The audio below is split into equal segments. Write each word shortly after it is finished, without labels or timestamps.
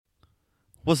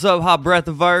What's up, Hot Breath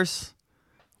of Verse?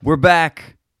 We're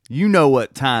back. You know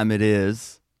what time it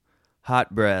is.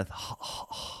 Hot Breath.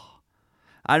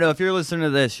 I know if you're listening to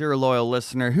this, you're a loyal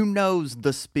listener who knows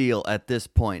the spiel at this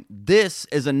point. This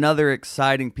is another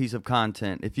exciting piece of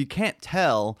content. If you can't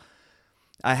tell,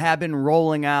 I have been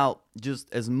rolling out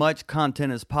just as much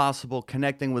content as possible,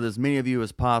 connecting with as many of you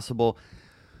as possible.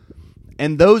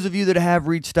 And those of you that have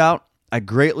reached out, I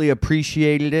greatly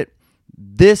appreciated it.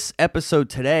 This episode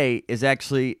today is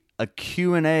actually a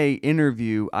Q&A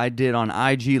interview I did on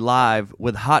IG Live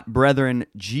with hot brethren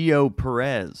Geo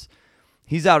Perez.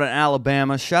 He's out in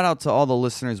Alabama. Shout out to all the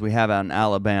listeners we have out in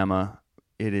Alabama.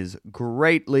 It is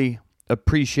greatly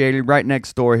appreciated, right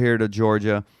next door here to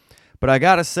Georgia. But I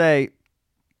got to say,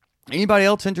 anybody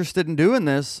else interested in doing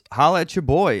this, holla at your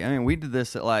boy. I mean, we did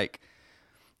this at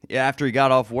after he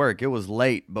got off work. It was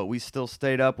late, but we still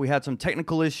stayed up. We had some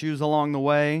technical issues along the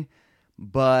way.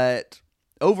 But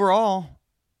overall,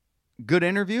 good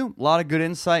interview, a lot of good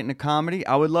insight into comedy.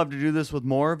 I would love to do this with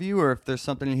more of you, or if there's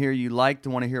something in here you liked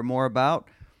and want to hear more about,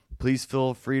 please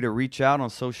feel free to reach out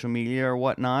on social media or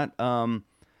whatnot.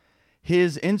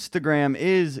 His Instagram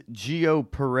is Geo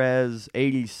Perez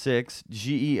 86,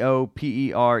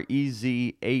 GeoPerez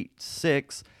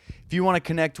 86. If you want to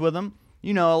connect with him,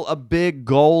 you know, a big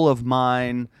goal of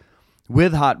mine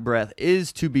with Hot Breath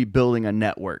is to be building a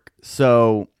network.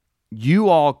 So you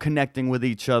all connecting with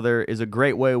each other is a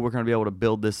great way we're going to be able to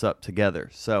build this up together.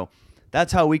 So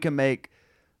that's how we can make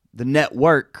the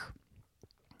network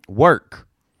work.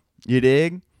 You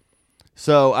dig?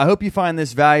 So I hope you find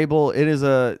this valuable. It is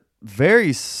a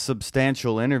very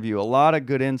substantial interview, a lot of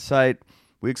good insight.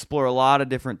 We explore a lot of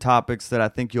different topics that I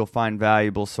think you'll find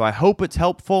valuable. So I hope it's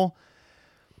helpful.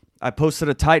 I posted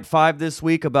a tight 5 this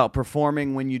week about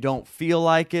performing when you don't feel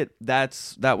like it. That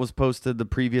was posted the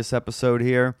previous episode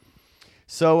here.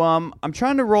 So I'm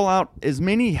trying to roll out as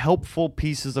many helpful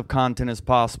pieces of content as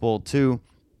possible to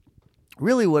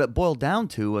really what it boiled down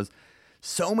to was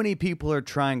so many people are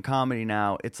trying comedy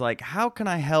now. It's like, how can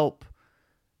I help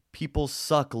people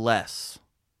suck less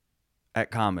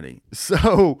at comedy?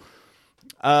 So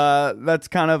that's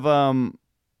kind of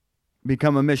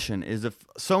become a mission, is if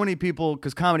so many people,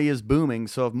 because comedy is booming,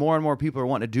 so if more and more people are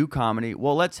wanting to do comedy,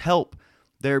 well, let's help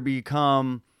there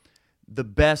become the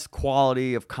best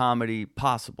quality of comedy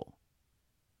possible.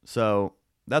 So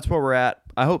that's where we're at.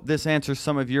 I hope this answers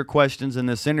some of your questions in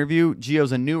this interview.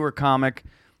 Geo's a newer comic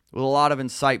with a lot of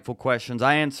insightful questions.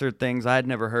 I answered things I had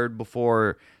never heard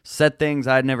before, said things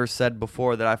I had never said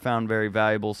before that I found very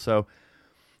valuable. So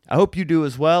I hope you do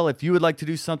as well. If you would like to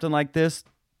do something like this,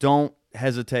 don't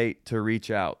hesitate to reach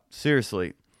out.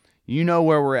 Seriously, you know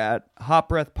where we're at. Hot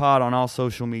Breath Pod on all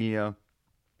social media.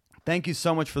 Thank you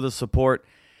so much for the support.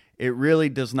 It really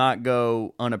does not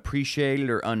go unappreciated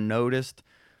or unnoticed.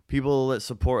 People that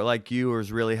support like you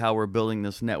is really how we're building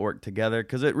this network together,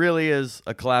 because it really is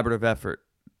a collaborative effort.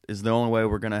 Is the only way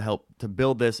we're going to help to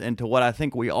build this into what I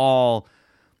think we all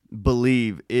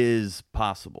believe is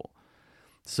possible.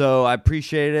 So I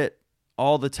appreciate it,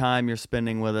 all the time you're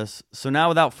spending with us. So now,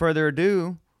 without further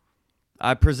ado,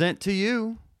 I present to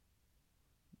you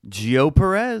Geo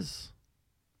Perez.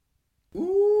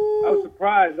 Ooh. I was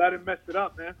surprised. I didn't mess it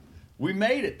up, man. We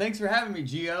made it. Thanks for having me,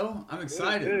 Geo. I'm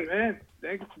excited. Good, man.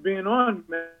 Thanks for being on,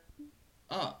 man.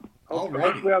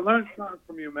 Hopefully I learned something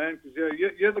from you, man, because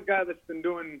you're the guy that's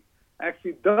been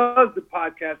actually does the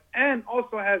podcast and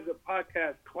also has a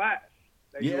podcast class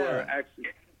that you are actually.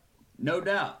 No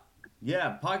doubt.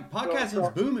 Yeah,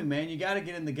 podcasting's booming, man. You got to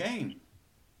get in the game.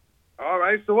 All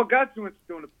right. So what got you into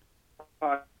doing the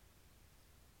podcast?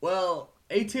 Well,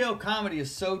 ATL comedy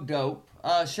is so dope.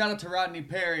 Shout out to Rodney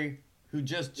Perry, who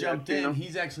just jumped in.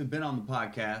 He's actually been on the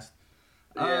podcast.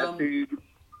 Yeah,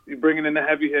 you're bringing in the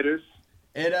heavy hitters.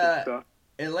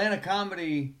 Atlanta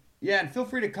Comedy, and feel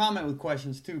free to comment with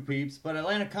questions too, peeps. But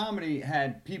Atlanta Comedy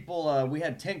had people, we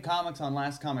had 10 comics on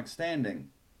Last Comic Standing.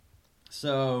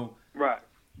 So, right.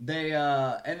 They,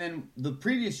 and then the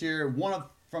previous year, one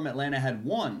from Atlanta had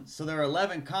won. So there were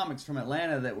 11 comics from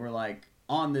Atlanta that were like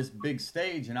on this big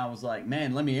stage. And I was like,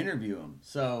 man, let me interview them.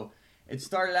 So it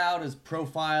started out as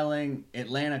profiling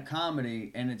Atlanta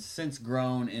comedy, and it's since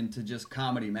grown into just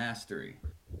comedy mastery.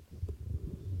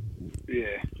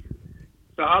 Yeah.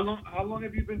 So how long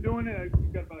have you been doing it? You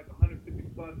got about 150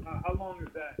 plus. How long is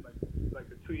that? Like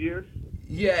 2 years?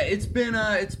 Yeah, it's been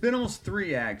almost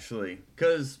 3 actually.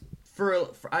 Cause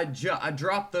I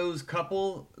dropped those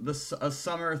couple a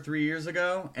summer 3 years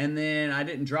ago, and then I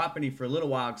didn't drop any for a little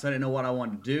while because I didn't know what I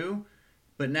wanted to do.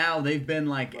 But now they've been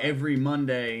like every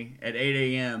Monday at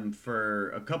 8 a.m.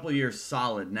 for a couple of years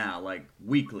solid now, like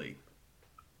weekly.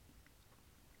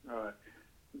 All right.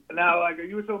 Now, like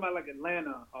you were talking about, like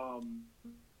Atlanta,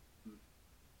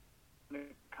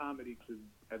 comedy.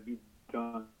 Have you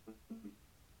done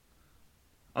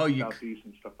Southeast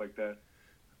and stuff like that?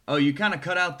 Oh, you kind of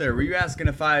cut out there. Were you asking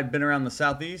if I had been around the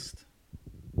Southeast?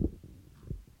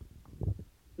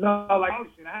 No, like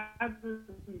I haven't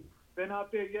been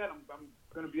out there yet. I'm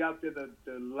going to be out there the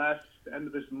end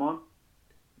of this month.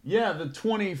 Yeah, the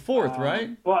 24th,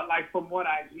 right? But like from what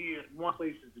I hear, one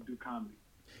place is to do comedy.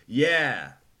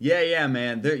 Yeah,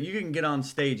 man. You can get on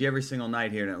stage every single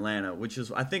night here in Atlanta, which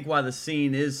is, I think, why the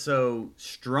scene is so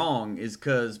strong, is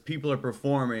because people are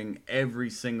performing every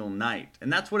single night.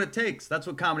 And that's what it takes. That's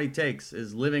what comedy takes,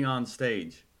 is living on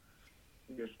stage.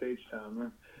 Your stage time,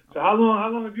 man. So how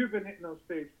long have you been hitting on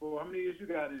stage for? How many years you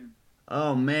got in?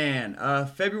 Oh, man.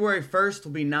 February 1st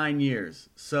will be 9 years.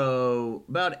 So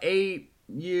about 8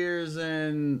 years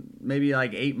and maybe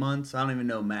like 8 months. I don't even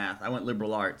know math. I went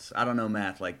liberal arts. I don't know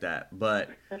math like that. But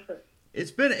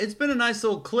it's been a nice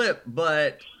little clip.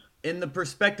 But in the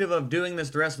perspective of doing this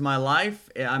the rest of my life,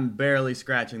 I'm barely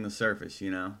scratching the surface,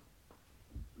 you know?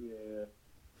 Yeah.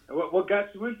 And what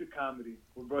got you into comedy?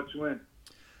 What brought you in?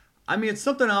 I mean, it's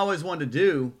something I always wanted to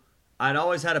do. I'd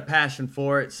always had a passion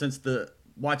for it since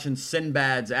watching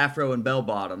Sinbad's Afro and Bell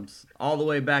Bottoms all the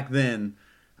way back then.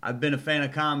 I've been a fan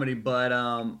of comedy, but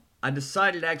I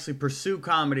decided to actually pursue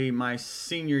comedy my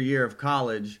senior year of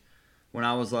college when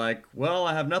I was like, well,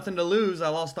 I have nothing to lose. I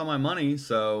lost all my money,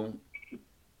 so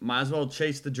might as well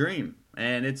chase the dream.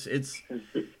 And it's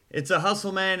a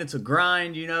hustle, man. It's a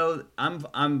grind, you know.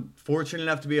 I'm fortunate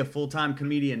enough to be a full-time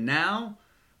comedian now,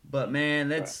 but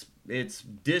man, it's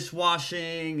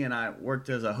dishwashing, and I worked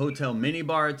as a hotel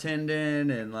minibar attendant,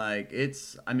 and like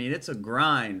it's a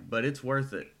grind, but it's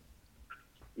worth it.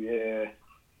 Yeah.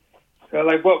 So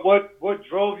like what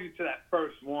drove you to that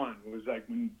first one? It was like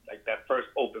that first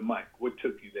open mic. What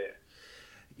took you there?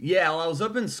 Yeah, well, I was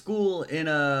up in school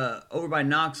over by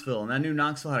Knoxville, and I knew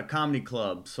Knoxville had a comedy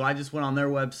club, so I just went on their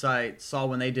website, saw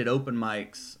when they did open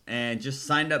mics, and just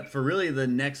signed up for really the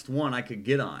next one I could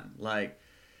get on. Like,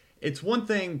 it's one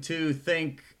thing to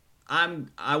think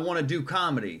I want to do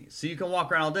comedy, so you can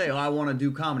walk around all day. Oh, I want to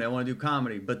do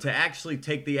comedy, but to actually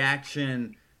take the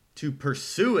action to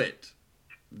pursue it,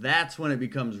 that's when it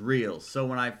becomes real. So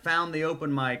when I found the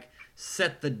open mic,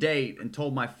 set the date, and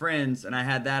told my friends, and I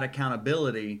had that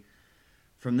accountability,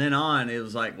 from then on, it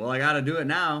was like, well, I got to do it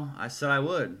now. I said I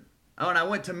would. Oh, and I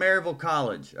went to Maryville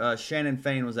College. Shannon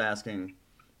Fain was asking.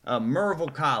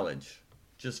 Maryville College,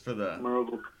 just for the...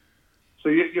 Maryville. So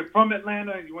you're from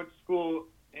Atlanta, and you went to school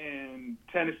in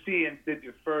Tennessee and did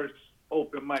your first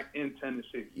open mic in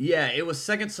Tennessee. Yeah, it was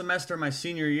second semester of my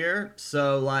senior year,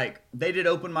 so like they did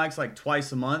open mics like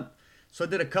twice a month. So I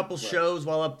did a couple shows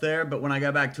while up there, but when I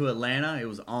got back to Atlanta, it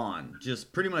was on,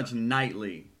 just pretty much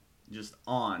nightly, just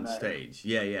on stage.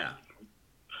 Yeah.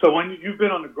 So when you've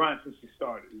been on the grind since you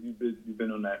started, you've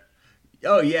been on that.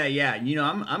 Oh yeah. You know,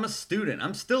 I'm a student.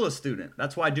 I'm still a student.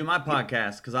 That's why I do my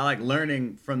podcast, because I like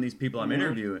learning from these people I'm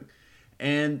interviewing.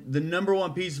 And the number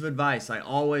one piece of advice I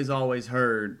always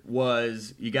heard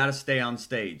was, you got to stay on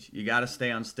stage. You got to stay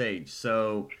on stage.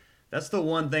 So that's the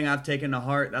one thing I've taken to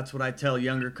heart. That's what I tell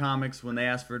younger comics when they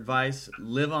ask for advice.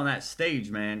 Live on that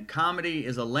stage, man. Comedy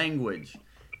is a language,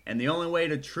 and the only way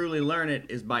to truly learn it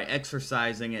is by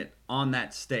exercising it on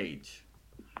that stage.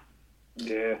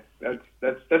 Yeah, that's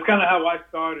kind of how I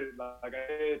started. Like I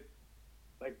did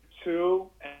like 2,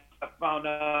 and I found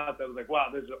out that I was like, wow,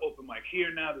 there's an open mic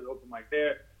here now, there's an open mic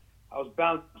there. I was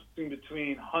bouncing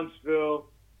between Huntsville,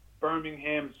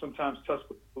 Birmingham, and sometimes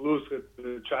Tuscaloosa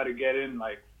to try to get in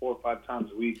like 4 or 5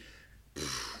 times a week.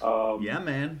 Yeah,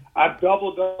 man. I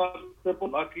doubled up, triple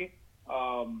lucky.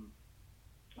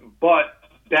 But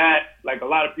that, like a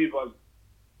lot of people,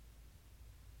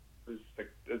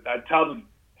 I tell them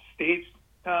stage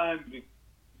time,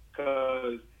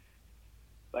 because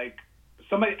like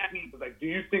somebody asked me, was like, do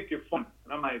you think you're funny?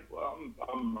 And I'm like, well,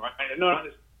 I'm right. No, I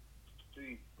just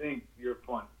think you're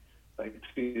funny. Like,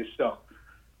 see yourself.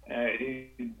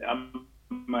 And I'm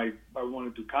like, I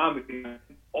want to do comedy.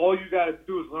 All you got to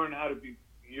do is learn how to be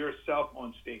yourself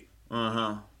on stage.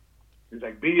 It's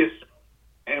like, be yourself.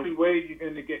 Every way you're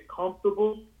going to get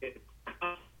comfortable.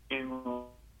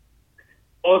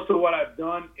 Also, what I've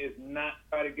done is not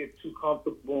try to get too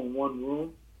comfortable in one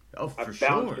room. Oh, for I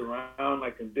bounce around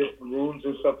like in different rooms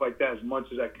and stuff like that as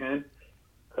much as I can,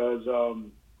 because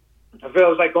I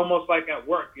feel it's like almost like at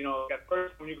work. You know, at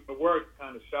first when you go to work, you're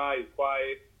kind of shy, you're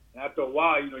quiet, and after a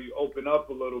while, you know, you open up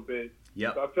a little bit.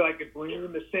 Yep. So I feel like when you're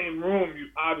in the same room, you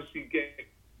obviously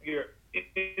you're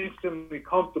instantly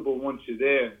comfortable once you're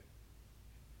there.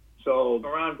 So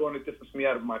around going to distance me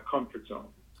out of my comfort zone.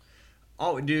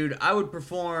 Oh, dude, I would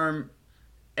perform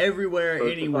everywhere, So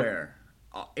it's just like,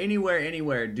 anywhere.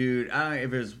 Anywhere, dude. I don't know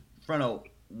if it was in front of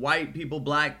white people,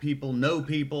 black people, no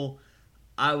people.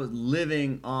 I was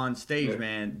living on stage, yeah.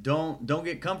 man. Don't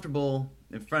get comfortable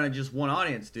in front of just one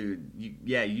audience, dude.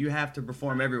 You have to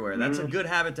perform everywhere. That's a Mhm. good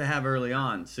habit to have early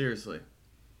on, seriously.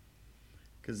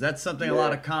 Because that's something a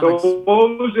lot Yeah. of So comics.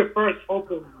 what was your first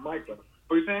open mic? What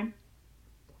were you saying?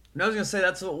 And I was gonna say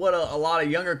that's what a lot of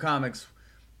younger comics,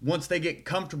 once they get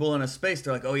comfortable in a space,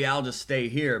 they're like, oh yeah, I'll just stay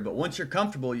here. But once you're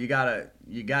comfortable, you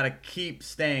gotta keep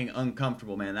staying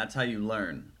uncomfortable, man. That's how you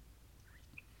learn.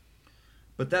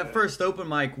 But that Yeah. first open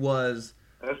mic was,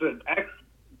 That's an X.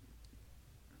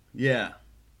 yeah.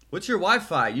 What's your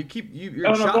Wi-Fi? You're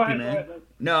No, no, go choppy, ahead, go man. ahead.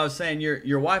 No, I was saying your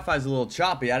Wi-Fi's a little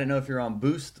choppy. I didn't know if you're on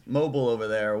Boost Mobile over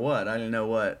there or what. I didn't know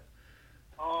what.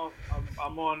 Oh,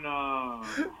 I'm on.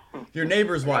 Your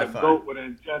neighbor's I got a Wi-Fi. goat with an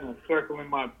antenna circling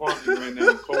my apartment right now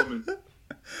in Coleman.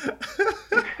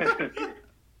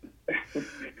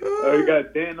 We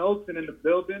got Dan Olson in the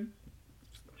building.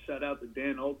 Shout out to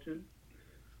Dan Olson.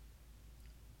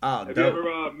 Oh, Have you dope.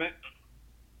 ever met?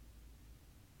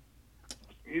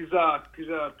 He's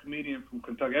a comedian from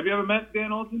Kentucky. Have you ever met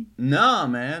Dan Olson? Nah,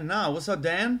 man. Nah. What's up,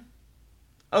 Dan?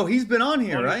 Oh, he's been on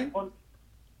here, right?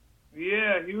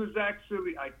 Yeah, he was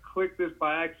actually. I clicked this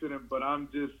by accident, but I'm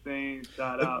just saying,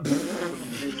 shout out.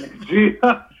 Hey,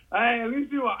 at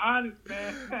least you were honest,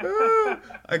 man.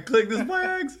 I clicked this by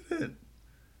accident.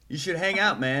 You should hang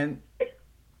out, man.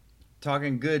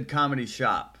 Talking good comedy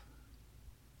shop.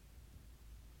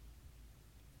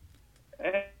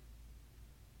 Hey,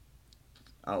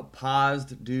 Oh,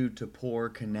 paused due to poor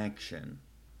connection.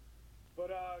 but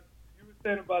you were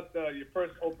saying about your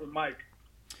first open mic.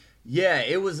 Yeah,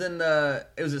 it was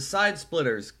at Side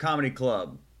Splitters Comedy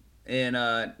Club in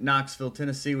Knoxville,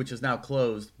 Tennessee, which is now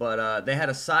closed. But they had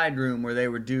a side room where they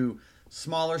would do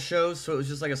smaller shows, so it was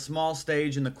just like a small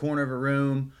stage in the corner of a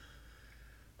room,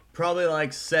 probably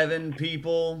like 7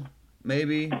 people,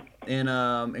 maybe,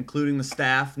 and including the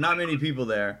staff. Not many people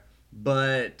there,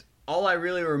 but all I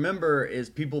really remember is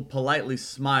people politely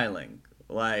smiling.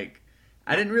 Like,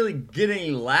 I didn't really get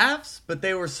any laughs, but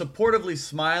they were supportively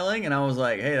smiling, and I was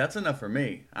like, hey, that's enough for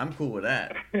me. I'm cool with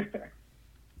that.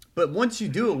 But once you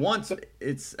do it once,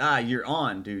 it's you're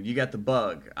on, dude. You got the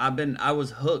bug. I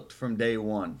was hooked from day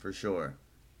one for sure.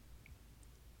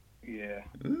 Yeah,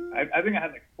 Ooh. I think I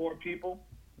had like 4 people.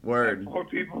 Word. 4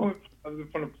 people. I was in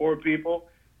front of 4 people,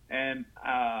 and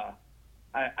I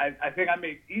think I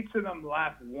made each of them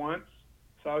laugh once.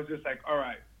 So I was just like, all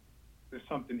right, there's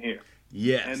something here.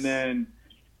 Yes. And then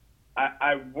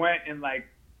I went and like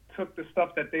took the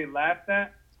stuff that they laughed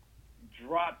at,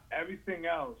 dropped everything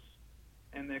else,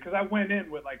 and then because I went in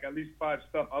with like at least 5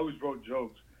 stuff, I always wrote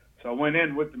jokes, so I went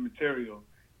in with the material,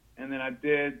 and then I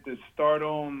did the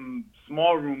Stardom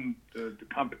small room, the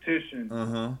competition,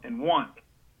 and won.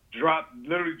 Dropped,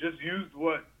 literally just used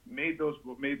what made those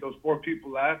 4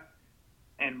 people laugh,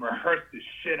 and rehearsed the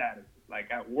shit out of it. Like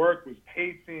at work, was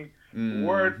pacing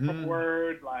word for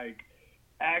word, like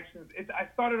actions. I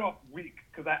started off weak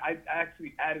because I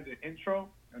actually added a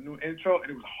new intro,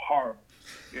 and it was horrible.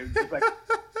 It was just like,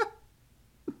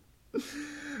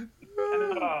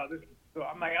 so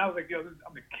I was like, yo,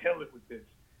 I'm gonna kill it with this,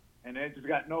 and it just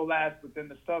got no laughs. But then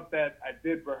the stuff that I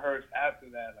did rehearse after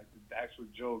that, like the actual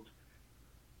jokes,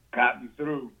 got me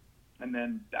through, and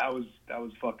then that was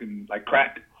fucking like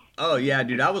crack. Oh yeah,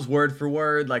 dude, I was word for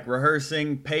word, like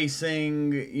rehearsing, pacing,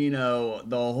 the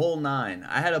whole 9.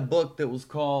 I had a book that was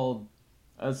called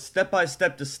Step by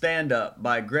Step to Stand Up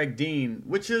by Greg Dean,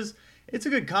 it's a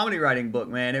good comedy writing book,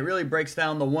 man. It really breaks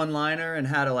down the one-liner and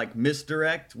how to like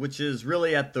misdirect, which is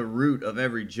really at the root of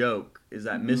every joke, is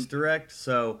that misdirect.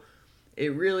 So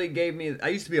it really gave me, I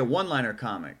used to be a one-liner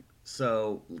comic,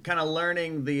 so kind of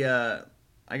learning the,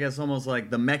 I guess almost like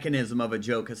the mechanism of a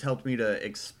joke has helped me to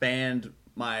expand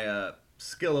my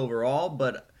skill overall.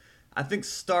 But I think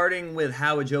starting with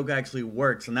how a joke actually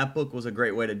works, and that book was a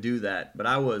great way to do that. But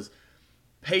I was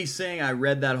pacing, I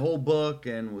read that whole book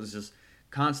and was just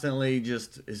constantly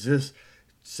just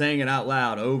saying it out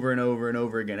loud over and over and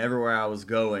over again everywhere I was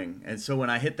going. And so when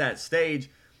I hit that stage,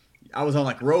 I was on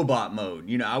like robot mode.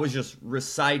 I was just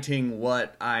reciting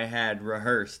what I had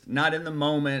rehearsed, not in the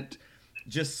moment,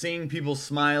 just seeing people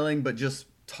smiling, but just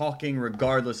talking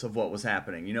regardless of what was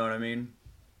happening. You know what I mean?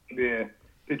 Yeah.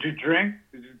 Did you drink?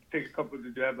 Did you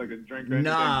have like a drink or anything?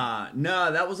 Nah,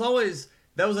 that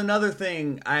was another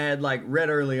thing I had like read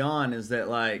early on, is that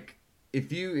like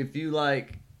if you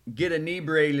like get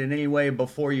inebriated in any way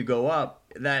before you go up,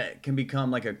 that can become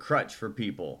like a crutch for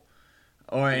people.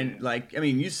 And like, I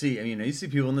mean, you see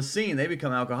people in the scene, they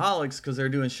become alcoholics because they're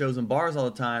doing shows in bars all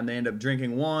the time. They end up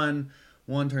drinking one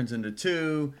turns into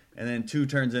two, and then two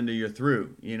turns into you're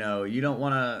through. You know, you don't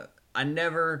want to. I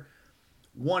never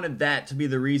wanted that to be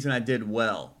the reason I did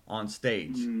well on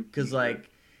stage, because like,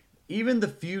 even the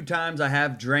few times I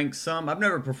have drank some, I've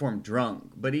never performed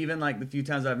drunk, but even like the few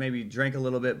times I've maybe drank a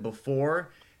little bit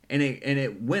before, and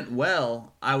it went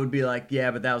well, I would be like,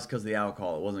 yeah, but that was because of the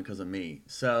alcohol. It wasn't because of me.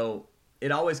 So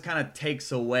it always kind of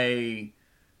takes away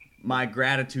my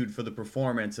gratitude for the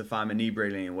performance if I'm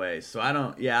inebriated anyway. So I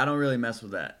don't really mess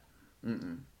with that.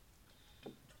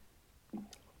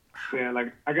 Yeah,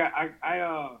 like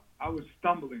I was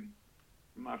stumbling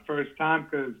my first time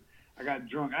because I got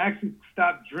drunk. I actually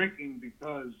stopped drinking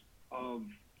because of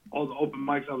all the open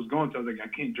mics I was going to. I was like, I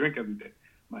can't drink every day.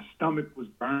 My stomach was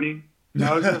burning. So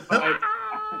I was just like,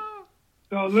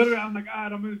 so literally I'm like, all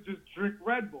right, I'm going to just drink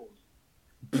Red Bulls.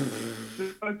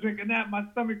 Just by drinking that, my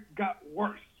stomach got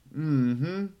worse.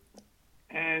 Mm-hmm.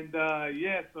 And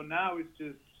so now it's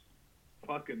just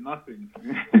fucking nothing.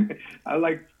 I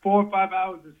like 4 or 5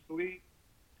 hours of sleep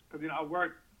because I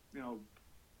work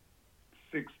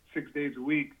 6 days a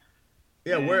week.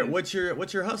 Yeah, what's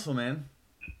your hustle, man?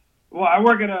 Well, I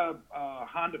work at a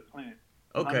Honda plant.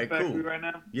 Okay, Honda factory cool. right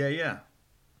now. Yeah.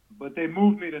 But they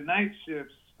moved me to night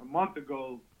shifts a month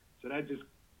ago, so that just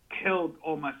killed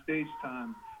all my stage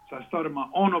time. So I started my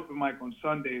own open mic on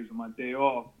Sundays on my day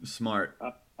off. Smart.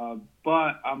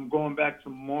 But I'm going back to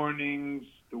mornings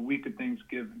the week of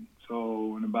Thanksgiving.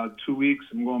 So in about 2 weeks,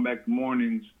 I'm going back to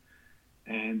mornings,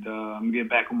 and I'm getting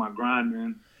back on my grind,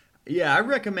 man. Yeah, I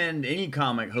recommend any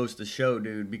comic host a show,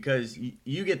 dude, because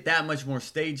you get that much more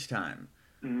stage time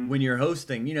when you're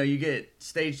hosting. You get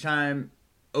stage time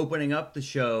opening up the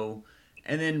show,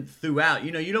 and then throughout,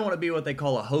 you don't want to be what they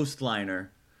call a host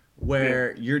liner,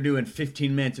 where you're doing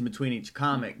 15 minutes in between each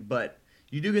comic, but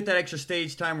you do get that extra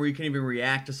stage time where you can even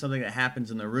react to something that happens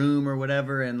in the room or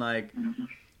whatever. And like,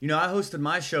 I hosted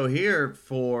my show here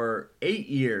for 8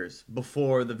 years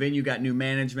before the venue got new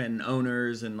management and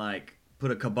owners and like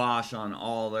put a kibosh on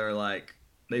all their, like,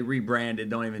 they rebranded,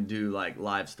 don't even do like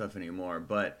live stuff anymore.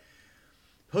 But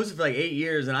hosted for like 8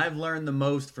 years, and I've learned the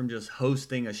most from just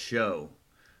hosting a show.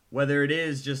 Whether it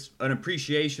is just an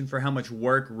appreciation for how much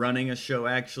work running a show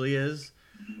actually is,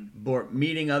 or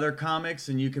meeting other comics,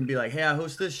 and you can be like, hey, I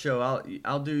host this show,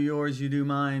 I'll do yours, you do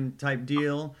mine type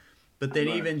deal. But then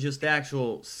even just the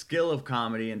actual skill of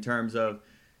comedy in terms of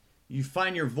you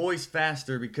find your voice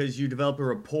faster because you develop a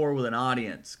rapport with an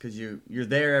audience, because you're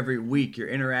there every week, you're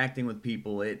interacting with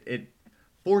people. It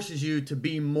forces you to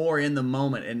be more in the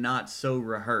moment and not so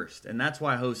rehearsed. And that's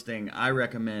why hosting I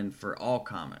recommend for all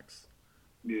comics.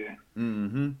 Yeah.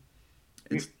 Mm-hmm.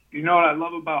 You know what I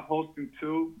love about hosting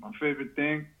too? My favorite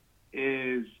thing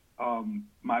is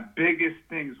my biggest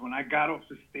thing is when I got off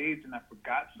the stage and I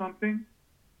forgot something,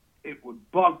 it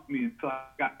would bug me until I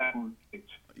got back on stage.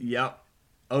 Yep.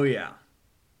 Oh yeah.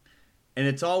 And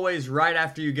it's always right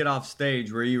after you get off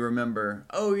stage where you remember,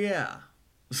 oh yeah.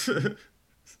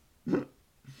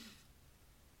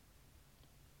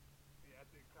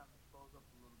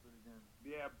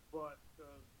 Yeah, but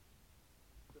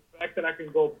the fact that I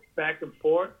can go back and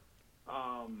forth,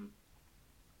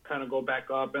 kind of go back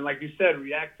up, and like you said,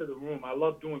 react to the room. I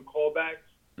love doing callbacks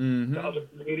to other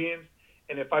comedians,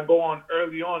 and if I go on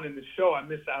early on in the show, I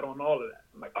miss out on all of that.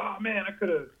 I'm like, oh man, I could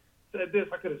have said this,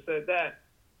 I could have said that.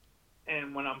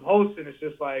 And when I'm hosting, it's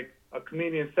just like a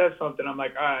comedian says something, I'm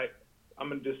like, all right, I'm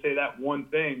going to just say that one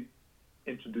thing,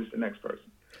 introduce the next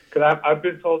person. Because I've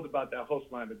been told about that host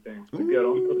liner thing. To get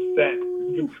on the set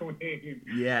in between.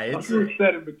 Yeah, it's a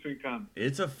set in between comments.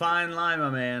 It's a fine line, my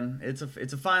man. It's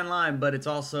a fine line, but it's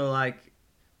also like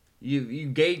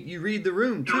you read the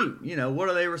room too. What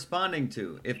are they responding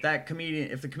to? If the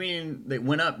comedian that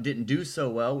went up didn't do so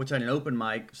well, which on an open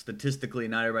mic statistically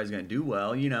not everybody's going to do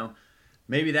well.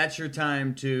 Maybe that's your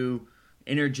time to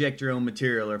interject your own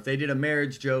material. Or if they did a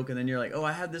marriage joke and then you're like, oh,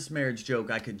 I had this marriage joke,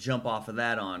 I could jump off of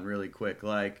that on really quick.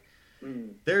 Like,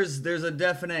 there's a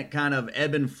definite kind of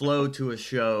ebb and flow to a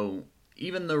show.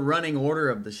 Even the running order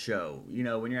of the show,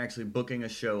 when you're actually booking a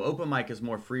show. Open mic is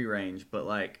more free range, but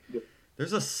like,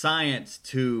 there's a science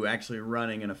to actually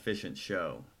running an efficient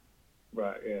show.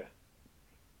 Right, yeah.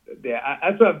 Yeah,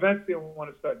 that's what eventually I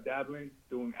want to start dabbling,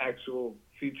 doing actual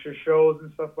feature shows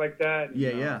and stuff like that.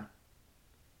 Yeah.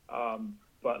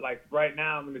 But like right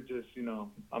now, I'm gonna just,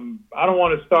 I don't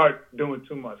want to start doing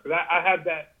too much because I have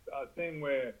that thing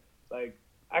where like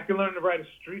I can learn to ride a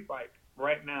street bike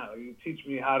right now. You teach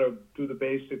me how to do the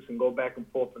basics and go back and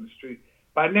forth on the street.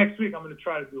 By next week, I'm gonna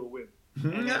try to do a whip.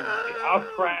 And I'll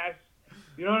crash.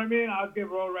 You know what I mean? I'll get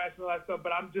road rash and all that stuff,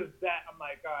 but I'm just that. I'm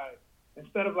like, all right,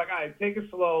 instead of like, all right, take it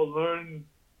slow, learn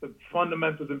the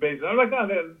fundamentals and basics. I'm like,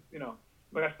 oh, you know,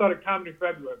 like I started comedy in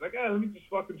February. Like, let me just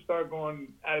fucking start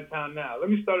going out of town now. Let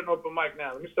me start an open mic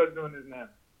now. Let me start doing this now.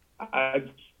 I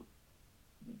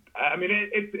mean,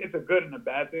 it's a good and a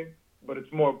bad thing, but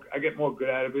it's more. I get more good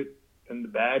out of it than the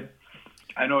bad.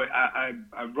 I know I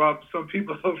rub some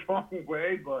people the wrong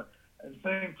way, but at the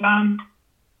same time,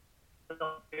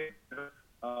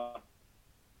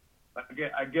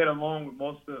 I get along with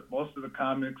most of the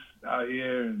comics out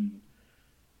here, and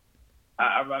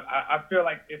I feel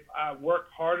like if I work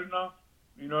hard enough,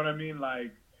 you know what I mean,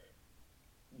 like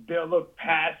they'll look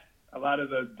past a lot of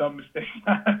the dumb mistakes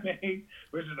I made,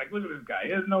 which is like, look at this guy, he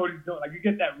doesn't know what he's doing. Like you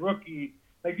get that rookie,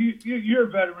 like you're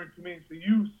a veteran comedian, so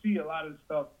you see a lot of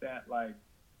stuff that like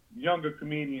younger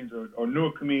comedians or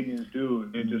newer comedians do,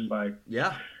 and you're just like,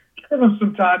 yeah. Give him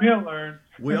some time, he'll learn.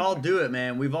 We all do it,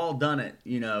 man. We've all done it,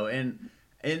 you know. And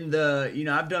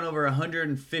I've done over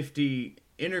 150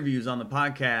 interviews on the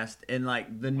podcast, and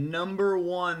like the number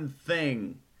one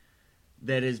thing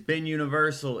that has been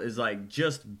universal is like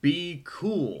just be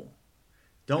cool.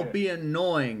 Don't be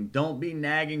annoying. Don't be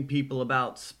nagging people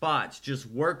about spots. Just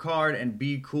work hard and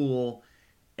be cool,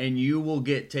 and you will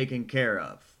get taken care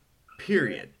of.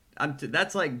 Period.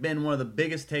 That's like been one of the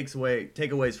biggest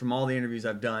takeaways from all the interviews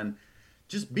I've done.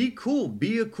 Just be cool.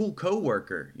 Be a cool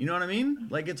coworker. You know what I mean?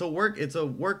 Like it's a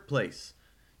workplace.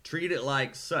 Treat it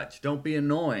like such. Don't be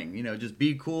annoying. You know, just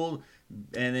be cool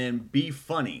and then be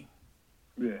funny.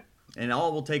 Yeah. And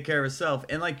all will take care of itself.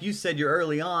 And like you said, you're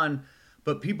early on,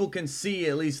 but people can see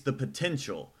at least the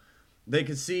potential. They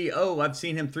can see, oh, I've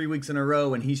seen him 3 weeks in a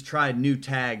row and he's tried new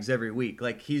tags every week.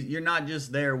 Like you're not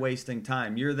just there wasting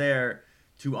time. You're there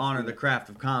to honor the craft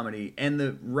of comedy, and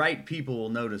the right people will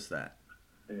notice that.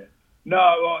 Yeah. No,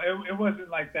 well, it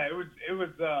wasn't like that. It was.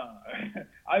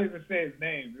 I didn't even say his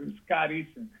name. It was Scott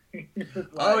Eason.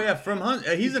 Oh yeah, from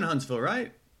he's in Huntsville,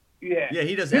 right? Yeah. Yeah,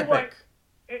 he does Epic.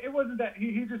 It wasn't that.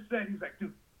 He just said, he's like,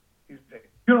 dude, he's like,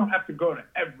 you don't have to go to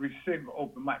every single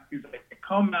open mic. He's like,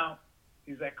 come out.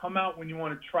 He's like, come out when you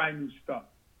want to try new stuff.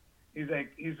 He's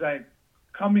like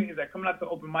coming out to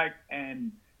open mic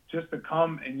and just to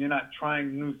come and you're not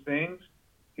trying new things.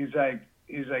 He's like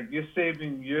you're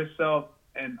saving yourself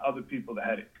and other people the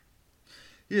headache.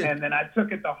 Yeah. And then I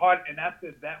took it to heart, and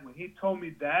after that, when he told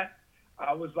me that,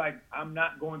 I was like, I'm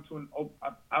not going to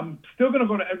I'm still going to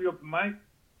go to every open mic,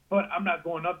 but I'm not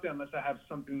going up there unless I have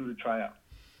something new to try out.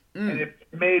 And it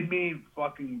made me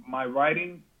my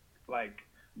writing, like,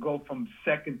 go from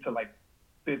second to, like,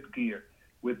 fifth gear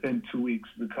within 2 weeks,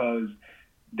 because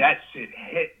that shit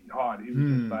hit hard. It was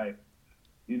just like,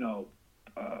 you know,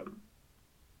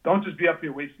 don't just be up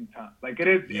here wasting time. Like it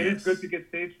is good to get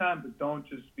stage time, but don't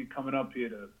just be coming up here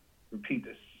to repeat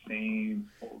the same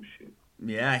bullshit.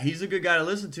 Yeah, he's a good guy to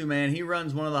listen to, man. He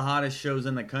runs one of the hottest shows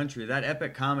in the country. That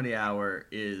Epic Comedy Hour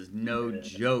is no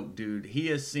joke, dude. He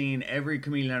has seen every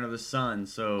comedian under the sun.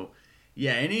 So,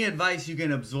 yeah, any advice you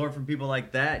can absorb from people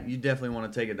like that, you definitely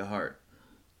want to take it to heart.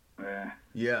 Yeah.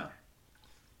 Yeah.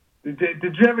 Did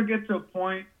you ever get to a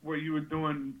point where you were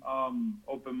doing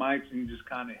open mics and you just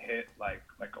kind of hit like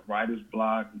a writer's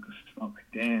block? Because I'm like,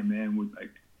 damn, man,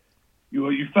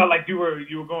 you felt like you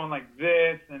were going like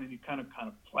this, and then you kind of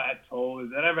plateau.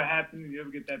 Has that ever happened? Did you ever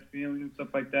get that feeling and stuff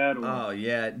like that? Or? Oh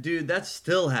yeah, dude, that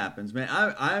still happens, man.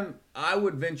 I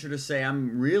would venture to say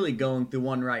I'm really going through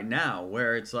one right now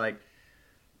where it's like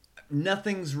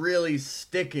nothing's really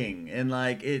sticking, and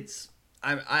like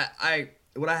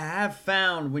what I have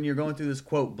found when you're going through this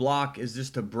quote block is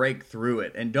just to break through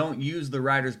it, and don't use the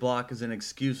writer's block as an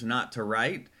excuse not to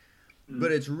write,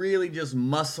 but it's really just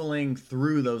muscling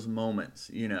through those moments,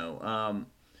 you know,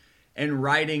 and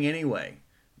writing anyway.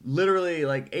 Literally,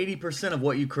 like 80% of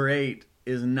what you create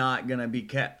is not gonna be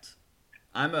kept.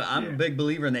 I'm a big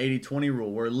believer in the 80-20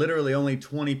 rule, where literally only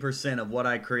 20% of what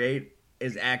I create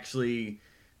is actually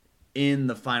in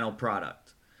the final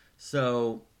product.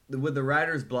 So with the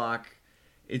writer's block,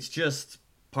 it's just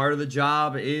part of the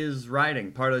job is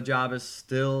writing. Part of the job is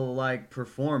still like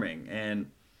performing. And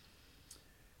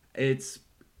it's,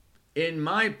 in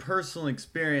my personal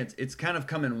experience, it's kind of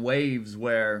come in waves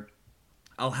where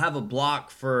I'll have a block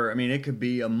for, it could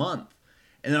be a month.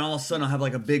 And then all of a sudden I'll have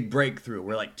like a big breakthrough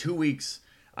where like 2 weeks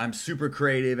I'm super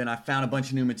creative and I found a bunch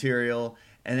of new material.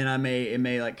 And then it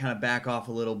may like kind of back off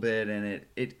a little bit. And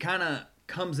it kind of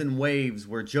comes in waves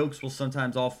where jokes will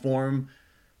sometimes all form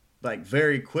like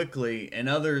very quickly, and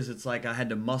others it's like I had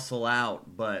to muscle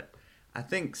out. But I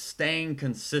think staying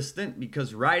consistent,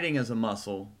 because writing is a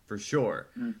muscle for sure.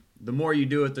 The more you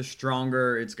do it, the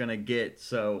stronger it's gonna get.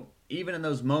 So even in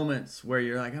those moments where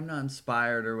you're like, I'm not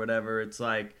inspired or whatever, it's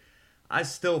like, I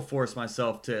still force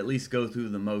myself to at least go through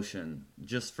the motion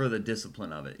just for the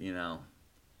discipline of it, you know?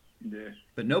 Yeah.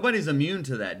 But nobody's immune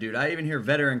to that, dude. I even hear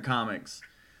veteran comics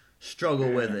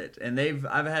struggle with it. And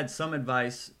I've had some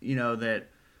advice, you know, that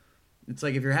it's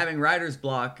like if you're having writer's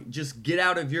block, just get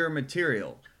out of your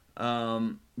material.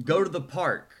 Go to the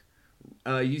park.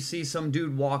 You see some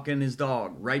dude walking his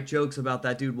dog. Write jokes about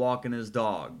that dude walking his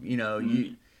dog. You know,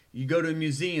 you go to a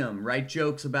museum. Write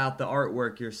jokes about the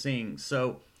artwork you're seeing.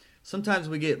 So sometimes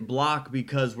we get blocked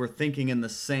because we're thinking in the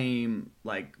same,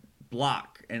 like,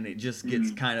 block. And it just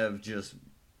gets kind of just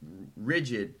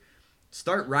rigid.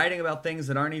 Start writing about things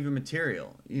that aren't even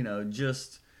material. You know,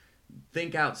 just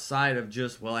think outside of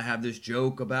just, well, I have this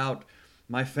joke about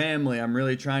my family I'm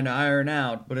really trying to iron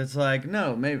out. But it's like,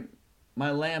 no, maybe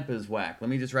my lamp is whack. Let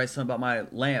me just write something about my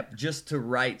lamp just to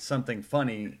write something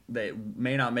funny that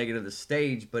may not make it to the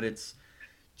stage. But it's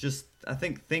just, I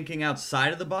think thinking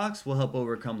outside of the box will help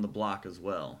overcome the block as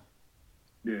well.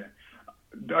 Yeah.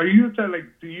 Are you, like,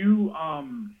 do you,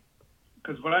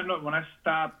 because what I know, when I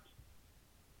stopped,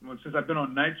 since I've been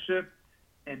on night shift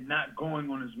and not going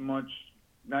on as much,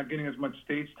 not getting as much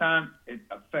stage time, it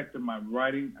affected my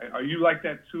writing. Are you like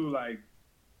that too? Like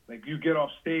you get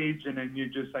off stage and then you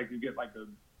just like, you get like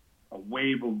a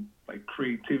wave of like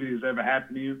creativity has ever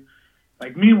happened to you?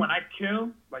 Like me, when I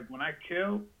kill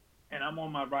and I'm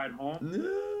on my ride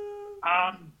home,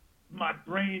 my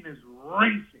brain is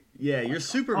racing. Yeah, you're like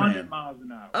Superman. 100 miles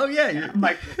an hour. Oh yeah, I'm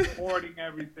like recording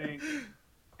everything.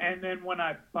 And then when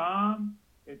I bomb,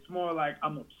 it's more like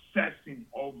I'm obsessing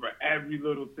over every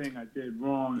little thing I did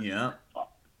wrong. Yeah. Oh,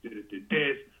 did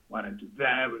this? Why did I do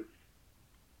that?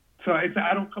 So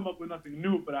I don't come up with nothing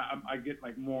new, but I get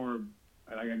like more.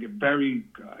 I get very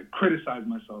I criticize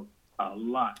myself a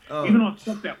lot, even on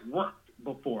stuff that worked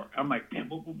before. I'm like, damn,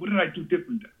 what did I do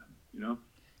different than them? You know?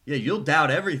 Yeah, you'll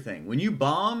doubt everything when you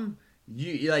bomb.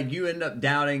 You end up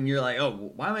doubting. You're like,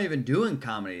 oh, why am I even doing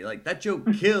comedy? Like that joke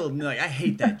killed. And you're like, I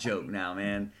hate that joke now,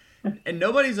 man. And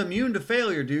nobody's immune to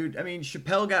failure, dude. I mean,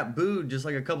 Chappelle got booed just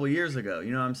like a couple years ago.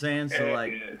 You know what I'm saying? So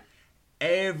like,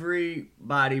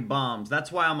 everybody bombs.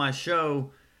 That's why on my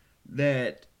show,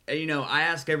 that you know, I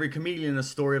ask every comedian a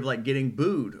story of like getting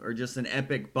booed or just an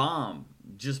epic bomb,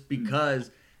 just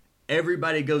because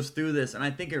everybody goes through this. And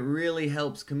I think it really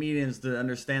helps comedians to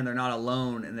understand they're not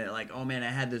alone, and they're like, oh man, I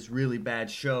had this really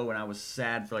bad show and I was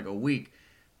sad for like a week.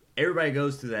 Everybody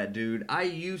goes through that, dude. I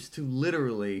used to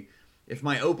literally, if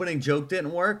my opening joke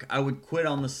didn't work, I would quit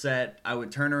on the set. I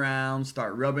would turn around,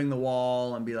 start rubbing the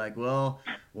wall, and be like, well,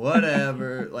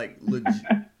 whatever. Like,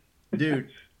 dude,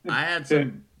 I had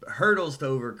some hurdles to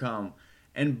overcome.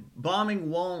 And bombing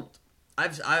won't...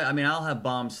 I mean, I'll have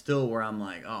bombs still where I'm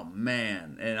like, oh,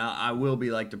 man. And I will be,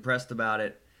 like, depressed about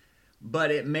it. But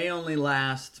it may only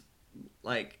last,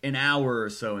 like, an hour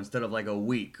or so instead of, like, a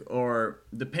week. Or,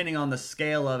 depending on the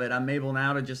scale of it, I'm able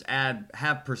now to just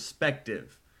have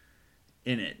perspective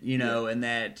in it, you know, and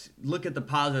that look at the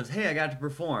positives. Hey, I got to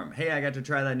perform. Hey, I got to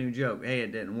try that new joke. Hey,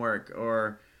 it didn't work.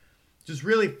 Or just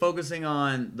really focusing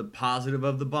on the positive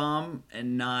of the bomb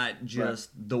and not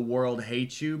just the world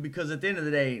hates you, because at the end of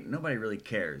the day, nobody really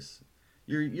cares.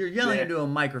 You're yelling into a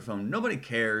microphone. Nobody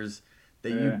cares that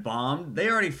you bombed. They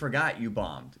already forgot you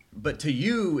bombed. But to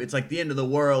you, it's like the end of the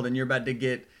world and you're about to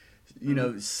get, you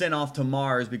know, sent off to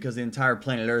Mars because the entire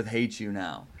planet Earth hates you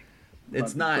now.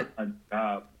 It's not...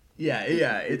 Yeah,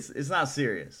 it's not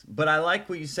serious. But I like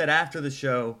what you said after the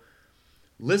show.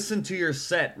 Listen to your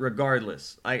set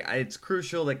regardless. It's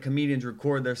crucial that comedians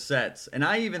record their sets. And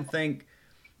I even think,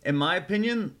 in my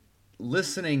opinion,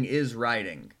 listening is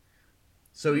writing.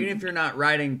 So even if you're not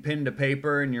writing pen to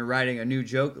paper and you're writing a new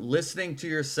joke, listening to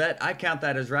your set, I count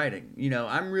that as writing. You know,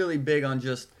 I'm really big on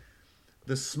just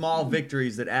the small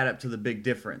victories that add up to the big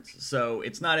difference. So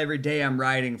it's not every day I'm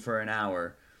writing for an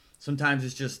hour. Sometimes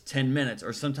it's just 10 minutes,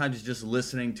 or sometimes it's just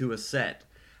listening to a set.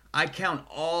 I count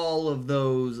all of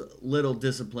those little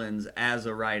disciplines as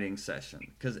a writing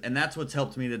session. And that's what's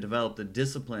helped me to develop the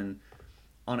discipline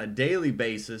on a daily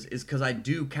basis, is because I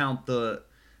do count the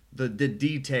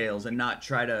details and not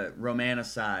try to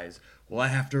romanticize. Well, I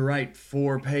have to write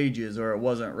 4 pages or it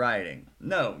wasn't writing.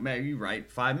 No, maybe you write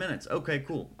 5 minutes. Okay,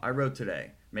 cool. I wrote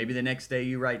today. Maybe the next day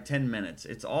you write 10 minutes.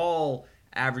 It's all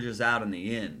averages out in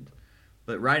the end.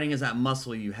 But writing is that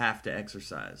muscle you have to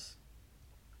exercise.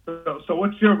 So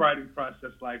what's your writing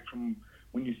process like from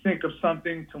when you think of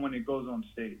something to when it goes on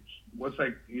stage? What's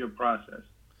like your process?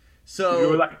 So, you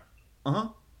were like,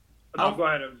 no, go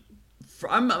ahead.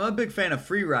 I'm a big fan of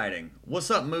free writing.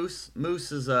 What's up, Moose?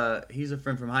 Moose is he's a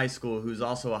friend from high school who's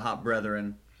also a hot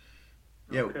brethren.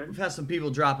 Yeah, Okay. we've had some people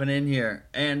dropping in here,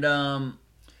 and I'm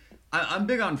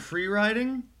big on free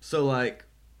writing. So like,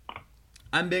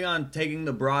 I'm big on taking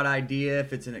the broad idea,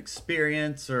 if it's an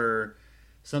experience or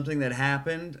something that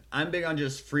happened. I'm big on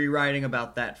just free writing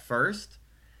about that first,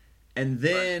 and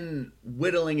then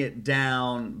whittling it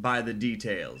down by the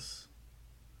details.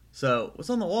 So, what's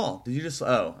on the wall? Did you just?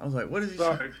 Oh, I was like, what is he?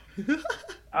 Sorry.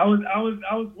 I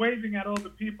was waving at all the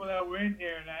people that were in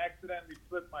here, and I accidentally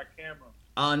flipped my camera.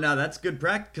 Oh no, that's good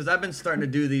practice because I've been starting to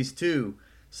do these too.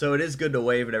 So it is good to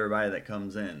wave at everybody that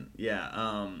comes in.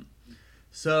 Yeah.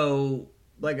 So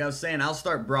like I was saying, I'll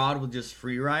start broad with just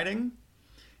free writing,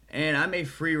 and I may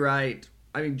free write.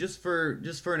 I mean, just for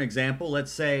an example,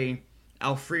 let's say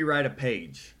I'll free write a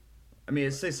page. I mean,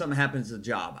 let's say something happens at the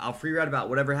job. I'll free write about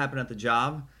whatever happened at the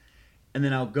job, and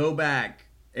then I'll go back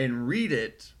and read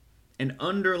it and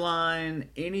underline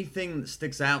anything that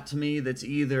sticks out to me that's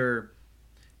either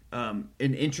an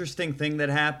interesting thing that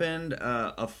happened,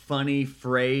 a funny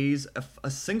phrase, a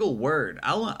single word.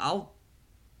 I'll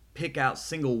pick out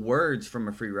single words from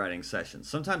a free writing session.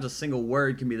 Sometimes a single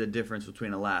word can be the difference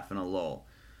between a laugh and a lull.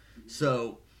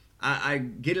 So I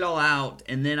get it all out,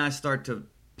 and then I start to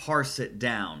parse it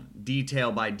down,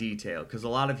 detail by detail, because a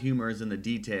lot of humor is in the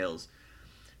details.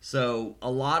 So a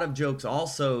lot of jokes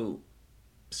also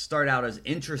start out as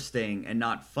interesting and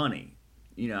not funny.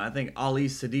 You know, I think Ali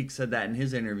Sadiq said that in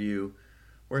his interview,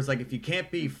 where it's like, if you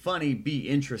can't be funny, be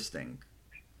interesting.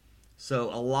 So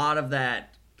a lot of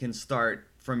that can start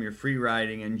from your free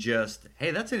writing and just,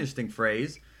 hey, that's an interesting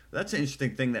phrase. That's an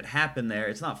interesting thing that happened there.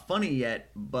 It's not funny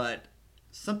yet, but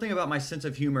something about my sense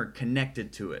of humor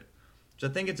connected to it. So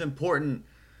I think it's important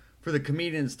for the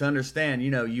comedians to understand,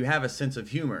 you know, you have a sense of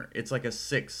humor. It's like a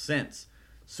sixth sense.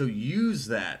 So use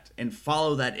that and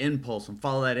follow that impulse and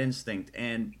follow that instinct,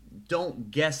 and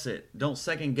don't guess it. Don't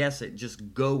second guess it.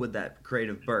 Just go with that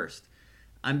creative burst.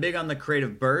 I'm big on the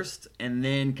creative burst and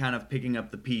then kind of picking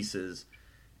up the pieces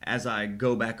as I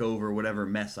go back over whatever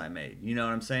mess I made. You know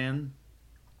what I'm saying?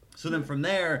 So then from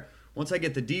there, once I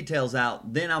get the details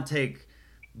out, then I'll take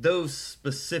those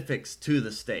specifics to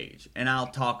the stage and I'll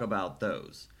talk about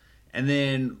those. And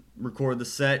then record the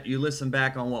set. You listen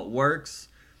back on what works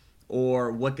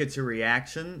or what gets a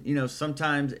reaction. You know,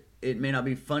 sometimes it may not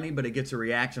be funny, but it gets a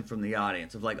reaction from the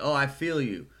audience of like, oh, I feel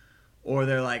you. Or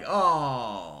they're like,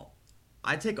 oh.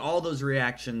 I take all those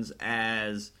reactions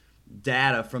as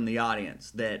data from the audience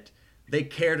that they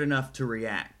cared enough to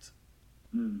react.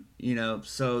 You know,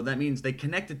 so that means they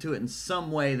connected to it in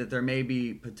some way that there may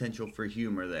be potential for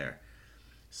humor there.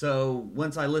 So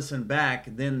once I listen back,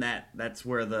 then that's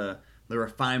where the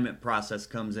refinement process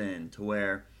comes in, to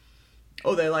where,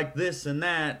 oh, they like this and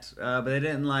that, but they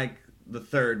didn't like the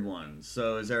third one.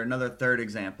 So is there another third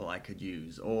example I could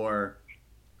use? Or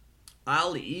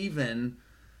I'll even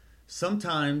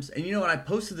sometimes, and you know what, I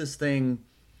posted this thing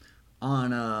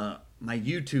on my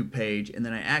YouTube page, and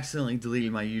then I accidentally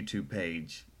deleted my YouTube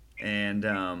page. And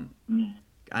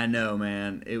I know,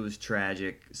 man, it was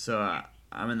tragic. So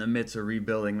I'm in the midst of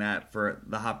rebuilding that for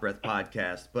the Hot Breath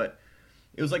podcast. But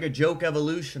it was like a joke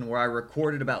evolution where I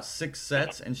recorded about 6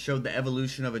 sets and showed the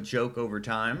evolution of a joke over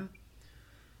time.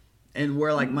 And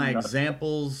where like my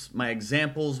examples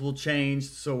will change.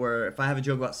 So where if I have a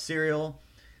joke about cereal,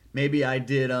 maybe I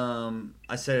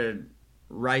said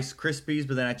Rice Krispies,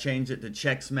 but then I changed it to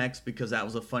Chex Mex because that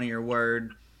was a funnier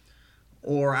word.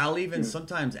 Or I'll even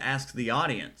sometimes ask the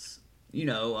audience, you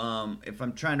know, if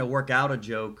I'm trying to work out a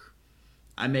joke,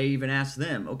 I may even ask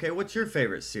them, okay, what's your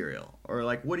favorite cereal? Or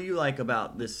like, what do you like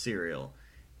about this cereal?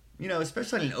 You know,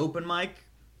 especially at an open mic,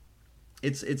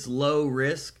 it's low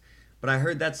risk, but I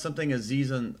heard that's something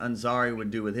Aziz Ansari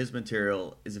would do with his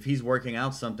material, is if he's working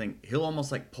out something, he'll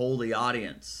almost like poll the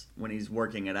audience when he's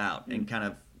working it out and kind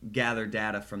of gather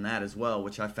data from that as well,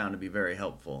 which I found to be very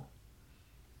helpful.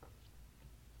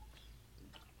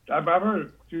 I've heard a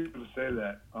few people say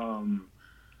that.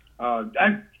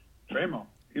 Tremo,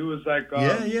 he was like,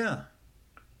 yeah.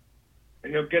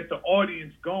 He'll get the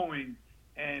audience going,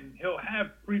 and he'll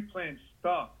have pre-planned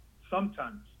stuff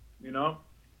sometimes, you know,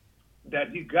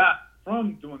 that he got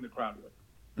from doing the crowd work.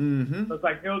 Mm-hmm. So it's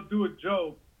like he'll do a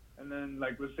joke, and then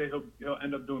like let's say he'll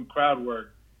end up doing crowd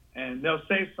work, and they'll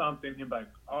say something, he'll be like,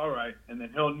 all right, and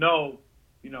then he'll know,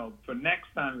 you know, for next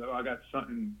time, like, oh, I got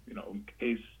something, you know, in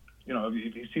case, you know, if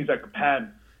he sees like a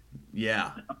pattern.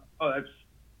 Yeah. Oh,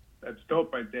 that's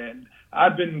dope right there. And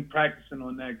I've been practicing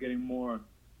on that, getting more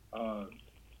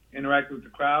interactive with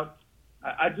the crowd.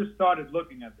 I just started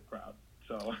looking at the crowd.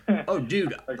 So. Oh,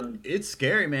 dude, it's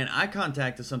scary, man. Eye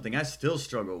contact is something I still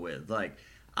struggle with. Like,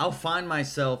 I'll find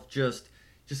myself just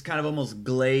kind of almost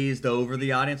glazed over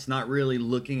the audience, not really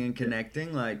looking and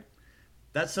connecting. Like,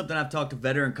 That's something I've talked to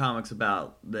veteran comics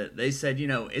about. That they said,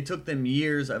 it took them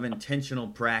years of intentional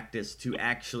practice to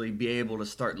actually be able to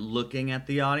start looking at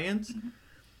the audience.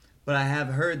 But I have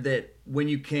heard that when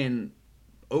you can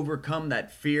overcome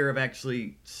that fear of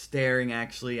actually staring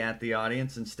at the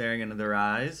audience and staring into their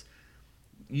eyes,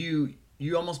 you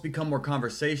almost become more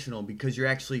conversational because you're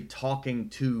actually talking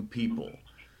to people.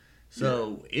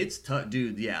 So it's tough,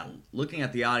 dude. Yeah, looking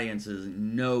at the audience is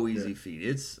no easy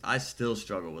feat. I still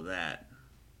struggle with that.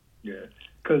 Yeah,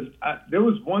 because there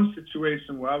was one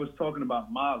situation where I was talking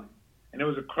about Molly, and there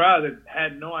was a crowd that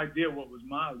had no idea what was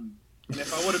Molly. And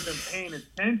if I would have been paying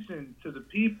attention to the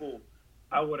people,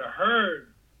 I would have heard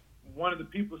one of the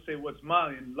people say, "What's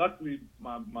Molly?" And luckily,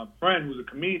 my friend, who's a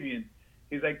comedian,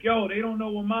 he's like, "Yo, they don't know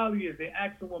what Molly is. They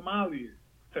asked him what Molly is,"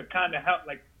 to kind of help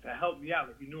me out.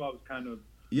 Like, he knew I was kind of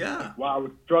while I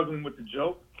was struggling with the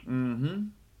joke. Mm-hmm.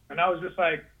 And I was just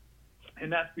like,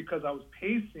 and that's because I was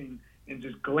pacing and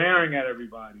just glaring at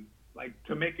everybody, like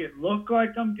to make it look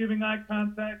like I'm giving eye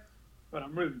contact, but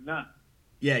I'm really not.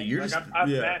 Yeah, you're like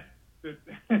just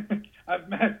I've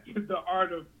mastered the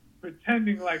art of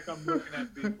pretending like I'm looking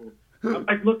at people. I'm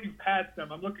like looking past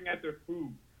them. I'm looking at their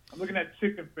food. I'm looking at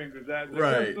chicken fingers.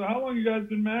 Right. So how long you guys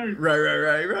been married?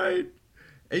 Right.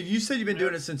 And you said you've been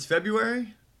doing it since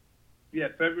February? Yeah,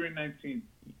 February 19th.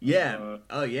 Yeah.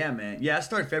 Oh, yeah, man. Yeah, I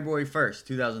started February 1st,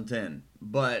 2010.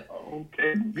 But,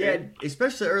 okay. Yeah,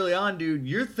 especially early on, dude,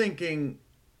 you're thinking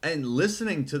and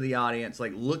listening to the audience,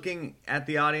 like looking at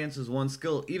the audience is one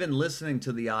skill, even listening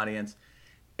to the audience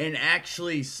and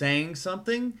actually saying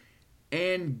something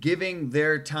and giving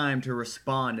their time to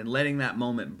respond and letting that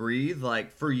moment breathe.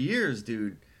 Like, for years,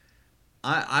 dude,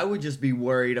 I would just be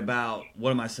worried about,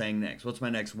 what am I saying next? What's my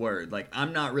next word? Like,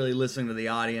 I'm not really listening to the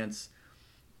audience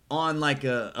on like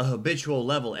a habitual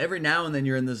level. Every now and then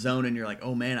you're in the zone and you're like,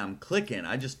 oh man, I'm clicking.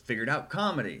 I just figured out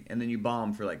comedy. And then you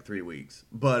bomb for like 3 weeks.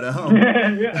 But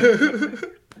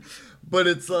but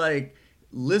it's like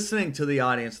listening to the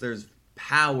audience, there's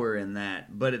power in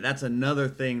that. But that's another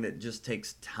thing that just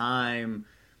takes time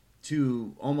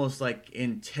to almost like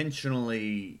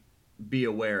intentionally be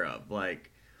aware of. Like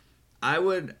I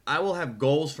will have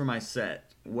goals for my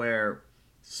set where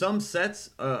some sets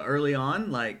early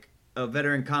on, like a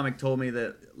veteran comic told me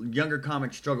that younger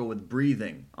comics struggle with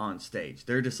breathing on stage.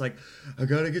 They're just like, I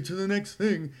gotta get to the next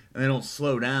thing, and they don't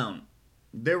slow down.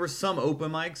 There were some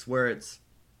open mics where it's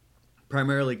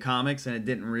primarily comics and it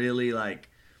didn't really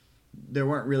there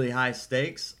weren't really high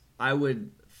stakes. I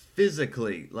would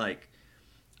physically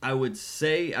I would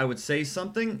say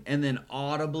something and then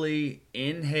audibly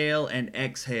inhale and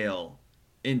exhale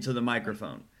into the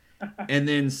microphone. And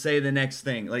then say the next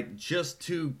thing, like just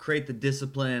to create the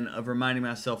discipline of reminding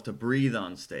myself to breathe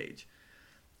on stage,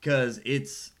 because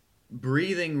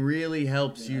breathing really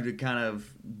helps you to kind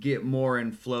of get more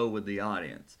in flow with the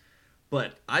audience.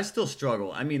 But I still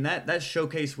struggle. I mean, that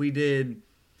showcase we did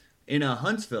in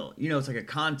Huntsville, it's like a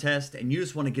contest and you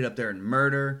just want to get up there and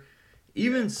murder.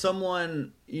 Even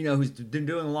someone, who's been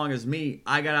doing as long as me,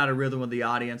 I got out of rhythm with the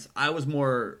audience. I was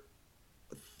more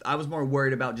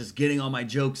worried about just getting all my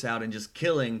jokes out and just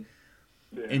killing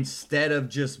instead of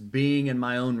just being in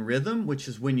my own rhythm, which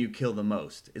is when you kill the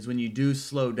most, is when you do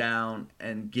slow down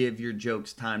and give your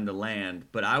jokes time to land.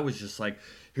 But I was just like,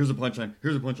 here's a punchline,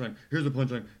 here's a punchline, here's a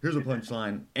punchline, here's a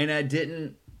punchline. And I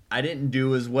didn't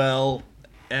do as well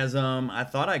as I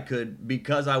thought I could,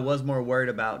 because I was more worried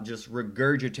about just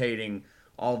regurgitating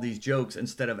all these jokes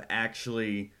instead of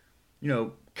actually,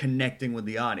 connecting with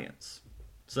the audience.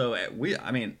 So we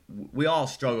all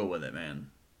struggle with it,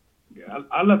 man. Yeah,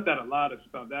 I left out a lot of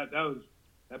stuff. That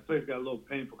place got a little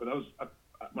painful because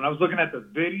when I was looking at the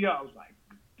video, I was like,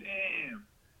 damn,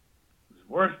 it's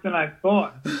worse than I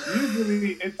thought.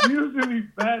 It's usually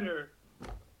better.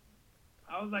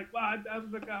 I was like, wow, I was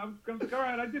like, all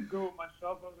right, I did good with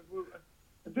myself. I was like, well,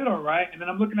 I did all right. And then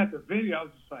I'm looking at the video, I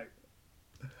was just like,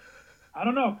 I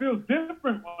don't know, it feels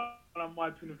different when I'm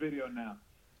watching the video now.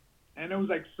 And there was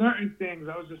like certain things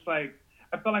I was just like,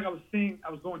 I felt like I was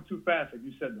going too fast, like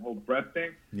you said, the whole breath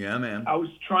thing. Yeah, man. I was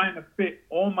trying to fit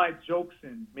all my jokes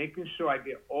in, making sure I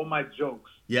get all my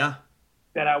jokes. Yeah.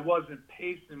 That I wasn't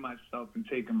pacing myself and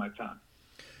taking my time.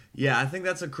 Yeah, I think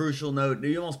that's a crucial note.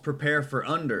 You almost prepare for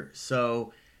under.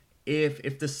 So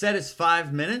if the set is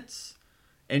 5 minutes,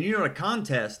 and a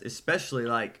contest, especially,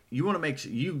 like, you want to make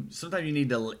sure sometimes you need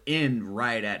to end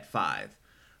right at 5.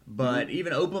 But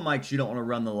even open mics, you don't want to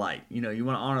run the light. You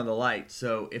want to honor the light.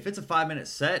 So if it's a 5-minute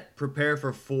set, prepare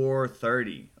for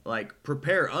 4:30. Like,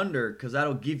 prepare under, because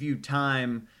that'll give you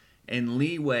time and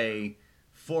leeway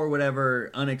for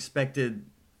whatever unexpected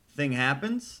thing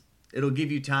happens. It'll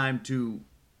give you time to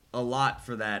a lot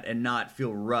for that and not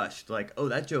feel rushed. Like, oh,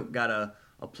 that joke got a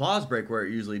applause break where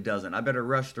it usually doesn't. I better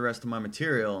rush the rest of my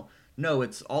material. No,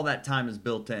 it's all that time is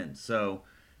built in. So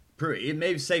it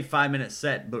may say 5 minute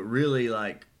set, but really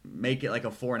like make it like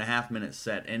a 4.5 minute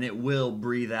set, and it will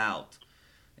breathe out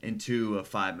into a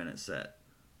 5 minute set.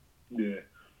 Yeah,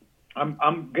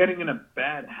 I'm getting in a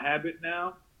bad habit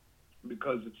now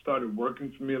because it started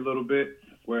working for me a little bit.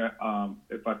 Where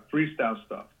if I freestyle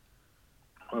stuff,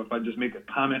 or if I just make a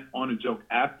comment on a joke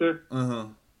after,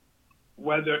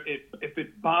 whether if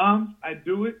it bombs, I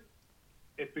do it.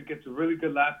 If it gets a really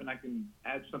good laugh and I can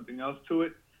add something else to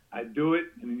it, I do it,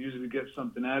 and it usually get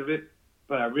something out of it.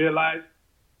 But I realized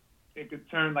it could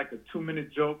turn like a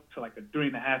 2-minute joke to like a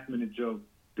 3.5-minute joke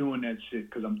doing that shit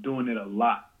because I'm doing it a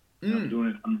lot.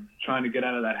 I'm trying to get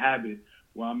out of that habit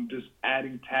where I'm just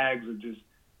adding tags or just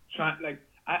trying. Like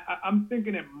I'm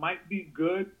thinking it might be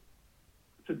good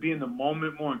to be in the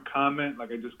moment more and comment.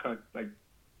 Like I just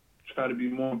try to be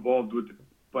more involved with it.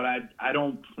 But I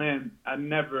don't plan. I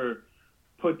never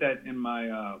put that in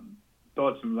my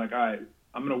thoughts and like, all right,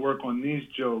 I'm gonna work on these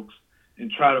jokes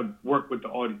and try to work with the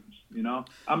audience. You know,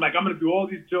 I'm gonna do all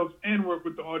these jokes and work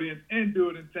with the audience and do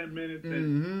it in 10 minutes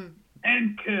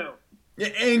and kill. Yeah,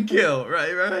 and kill.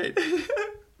 Right.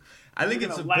 I think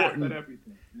it's important. Laugh at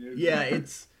everything. Yeah,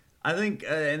 it's. I think,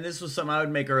 and this was something I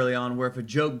would make early on, where if a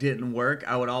joke didn't work,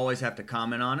 I would always have to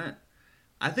comment on it.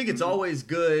 I think it's always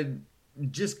good.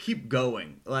 Just keep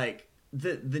going. Like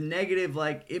the negative,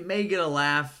 like it may get a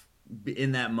laugh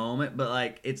in that moment, but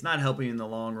like it's not helping you in the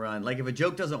long run. Like if a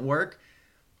joke doesn't work,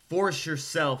 force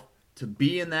yourself to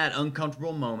be in that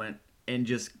uncomfortable moment and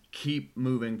just keep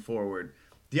moving forward.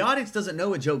 The audience doesn't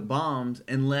know a joke bombs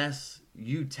unless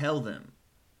you tell them.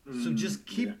 So just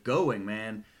keep going,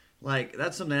 man. Like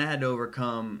that's something I had to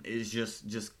overcome is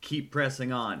just keep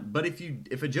pressing on. But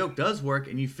if a joke does work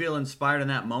and you feel inspired in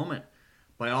that moment,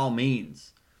 by all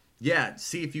means, yeah,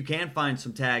 see if you can find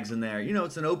some tags in there. You know,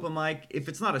 it's an open mic. If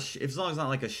it's not as long as it's not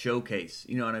like a showcase,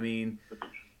 you know what I mean?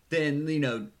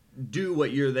 Then do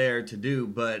what you're there to do.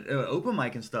 But open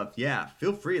mic and stuff, yeah,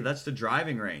 feel free. That's the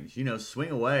driving range.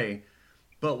 Swing away.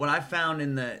 But what I found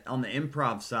on the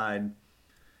improv side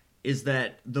is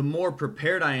that the more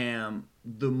prepared I am,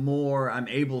 the more I'm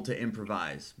able to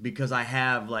improvise because I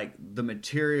have like the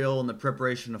material and the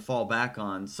preparation to fall back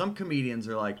on. Some comedians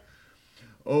are like,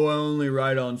 oh, I only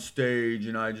write on stage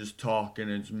and I just talk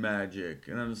and it's magic.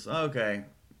 And I'm just, okay,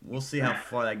 we'll see how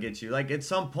far that gets you. Like at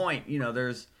some point,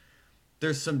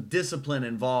 there's some discipline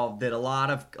involved that a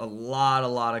lot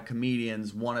of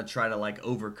comedians want to try to like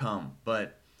overcome,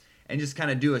 and just kind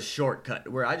of do a shortcut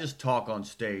where I just talk on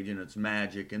stage and it's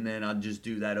magic, and then I'll just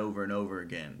do that over and over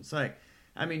again. It's like,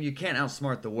 I mean, you can't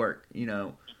outsmart the work.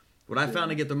 What I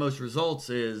found to get the most results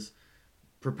is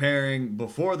preparing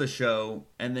before the show,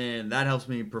 and then that helps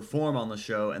me perform on the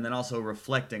show, and then also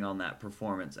reflecting on that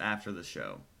performance after the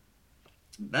show.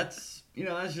 That's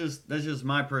just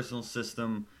my personal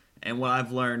system and what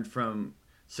I've learned from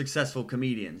successful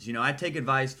comedians. I take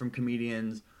advice from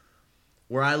comedians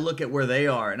where I look at where they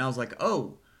are, and I was like,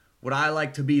 oh, would I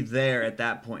like to be there at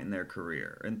that point in their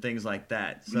career and things like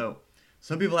that. So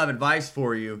some people have advice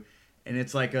for you, and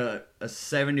it's like a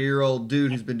 70-year-old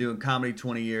dude who's been doing comedy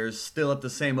 20 years, still at the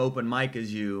same open mic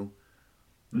as you,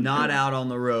 not out on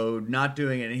the road, not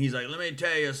doing it. And he's like, let me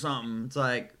tell you something. It's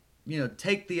like,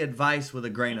 take the advice with a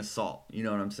grain of salt. You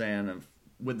know what I'm saying?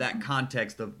 With that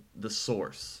context of the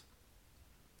source.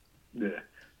 Yeah.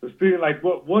 So speaking like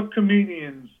what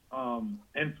comedians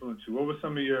influence you? What were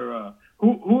some of your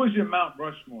who is your Mount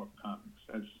Rushmore of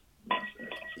comics?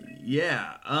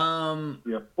 Yeah.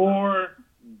 Yeah, 4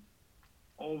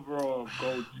 overall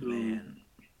go to. Man.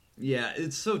 Yeah,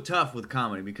 it's so tough with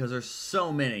comedy because there's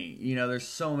so many. There's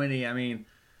so many. I mean,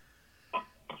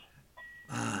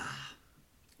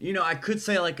 I could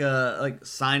say like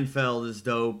Seinfeld is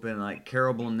dope and like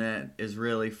Carol Burnett is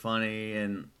really funny,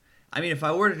 and I mean if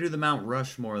I were to do the Mount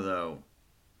Rushmore though,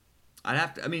 I'd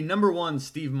have to. I mean, number one,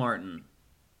 Steve Martin.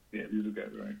 Yeah, he's a guy,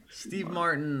 right? Steve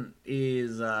Martin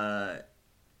is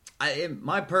he's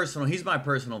my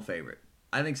personal favorite.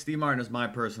 I think Steve Martin is my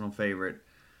personal favorite.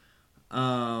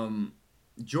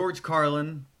 George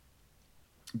Carlin,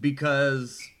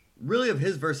 because really of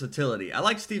his versatility. I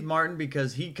like Steve Martin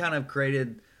because he kind of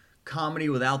created comedy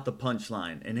without the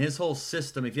punchline. And his whole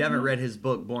system, if you haven't read his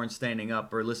book, Born Standing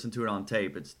Up, or listened to it on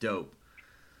tape, it's dope.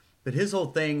 But his whole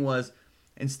thing was,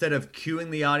 instead of cueing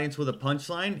the audience with a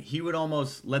punchline, he would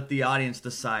almost let the audience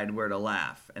decide where to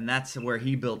laugh. And that's where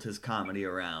he built his comedy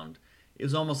around. It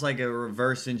was almost like a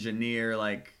reverse engineer,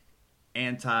 like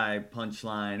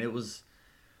anti-punchline.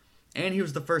 And he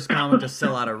was the first comic to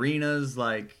sell out arenas.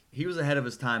 Like, he was ahead of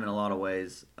his time in a lot of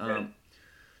ways.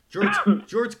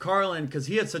 George Carlin, because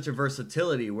he had such a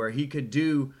versatility where he could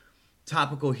do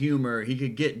topical humor, he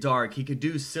could get dark, he could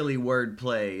do silly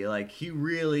wordplay. Like, he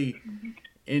really,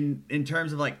 in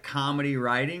terms of like comedy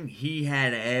writing, he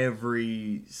had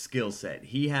every skill set.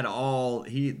 He had the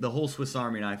whole Swiss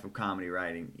Army knife of comedy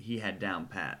writing. He had down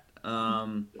pat.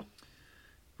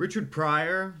 Richard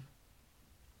Pryor,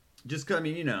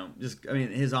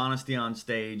 his honesty on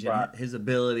stage and his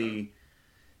ability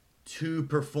to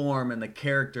perform and the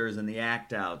characters and the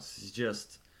act outs is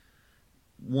just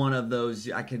one of those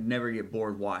I could never get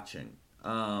bored watching.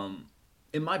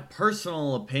 In my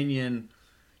personal opinion,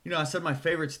 I said my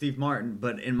favorite Steve Martin,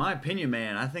 but in my opinion,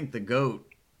 man, I think the GOAT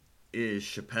is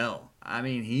Chappelle. I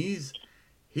mean, he's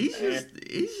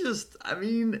just I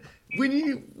mean, when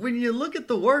you look at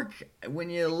the work, when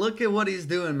you look at what he's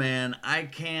doing, man,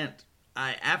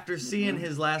 after seeing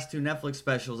his last 2 Netflix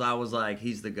specials, I was like,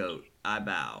 he's the GOAT. I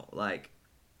bow. Like,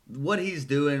 what he's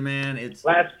doing, man, it's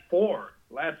last four.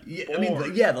 I mean,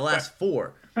 the last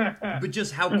 4. But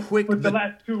just how quick. But the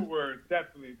last 2 were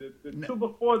definitely the 2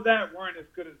 before that weren't as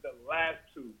good as the last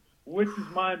 2, which is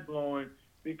mind blowing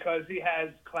because he has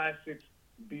classics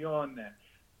beyond that.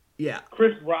 Yeah.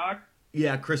 Chris Rock.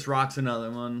 Yeah, Chris Rock's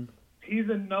another one. He's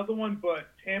another one, but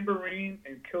Tambourine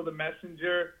and Kill the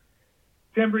Messenger.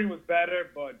 Tambourine was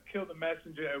better, but Kill the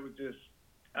Messenger, it was just,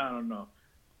 I don't know.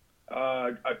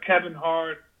 Kevin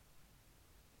Hart.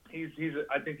 I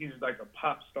think he's like a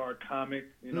pop star comic.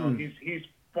 He's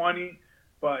funny,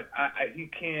 but he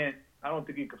can't. I don't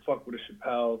think he could fuck with a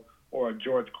Chappelle or a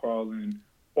George Carlin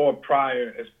or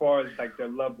Pryor as far as like their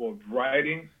level of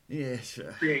writing,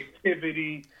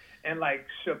 creativity, and like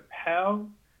Chappelle.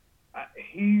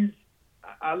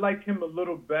 I like him a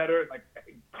little better. Like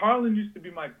Carlin used to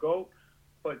be my GOAT,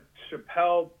 but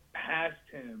Chappelle passed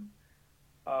him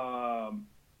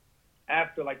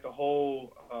after like the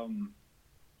whole.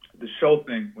 The show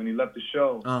thing, when he left the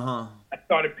show, I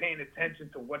started paying attention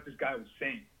to what this guy was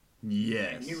saying.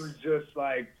 Yes. And he was just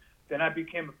like, then I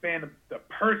became a fan of the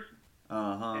person.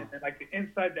 And then like the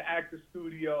inside the actor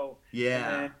studio.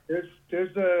 Yeah. And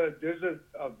there's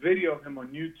a video of him on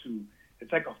YouTube.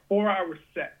 It's like a 4-hour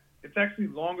set. It's actually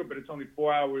longer, but it's only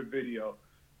 4-hour video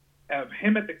of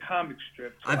him at the comic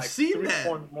strip. I've like seen 3 that. or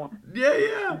 4 in the morning.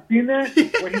 Yeah. You seen that?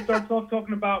 When he starts off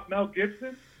talking about Mel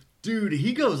Gibson? Dude,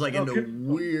 he goes like into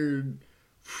weird.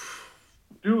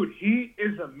 Dude, he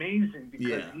is amazing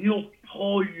because he'll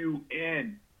pull you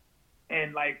in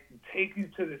and like take you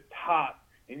to the top,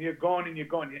 and you're going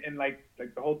and like the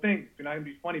whole thing. If you're not gonna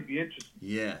be funny, be interesting.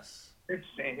 Yes.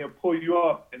 Interesting. He'll pull you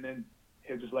up, and then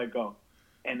he'll just let go,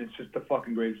 and it's just the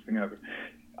fucking greatest thing ever.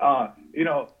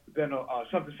 Then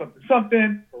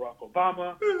something. Barack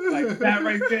Obama, like that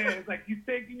right there. It's like he's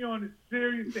taking you on a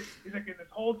serious thing. He's like, in this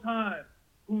whole time,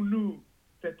 who knew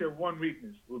that their one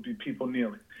weakness would be people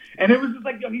kneeling? And it was just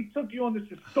like, he took you on this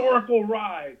historical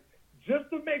ride just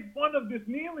to make fun of this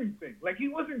kneeling thing. Like, he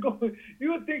wasn't going,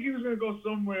 you would think he was going to go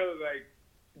somewhere, like,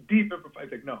 deep and profound.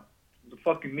 He's like, no, it's a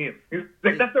fucking kneeling. He's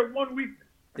like, that's their one weakness.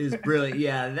 Is brilliant.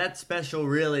 Yeah, that special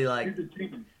really, like,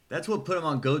 that's what put him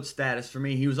on GOAT status for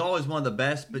me. He was always one of the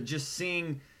best, but just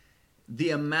seeing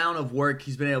the amount of work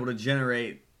he's been able to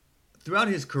generate throughout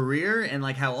his career, and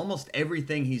like how almost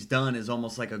everything he's done is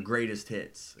almost like a greatest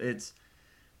hits.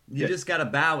 You just got to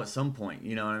bow at some point.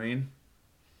 You know what I mean?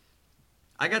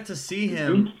 I got to see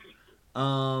him.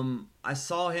 I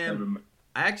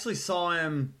actually saw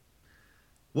him.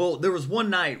 Well, there was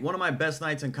one night, one of my best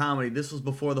nights in comedy. This was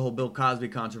before the whole Bill Cosby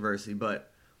controversy,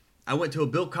 but I went to a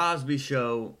Bill Cosby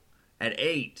show at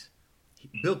 8.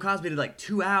 Bill Cosby did like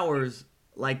 2 hours,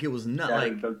 like it was And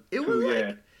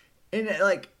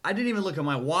like, I didn't even look at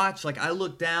my watch. Like, I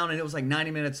looked down and it was like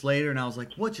 90 minutes later, and I was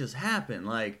like, what just happened?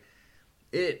 Like,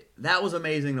 that was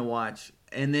amazing to watch.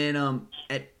 And then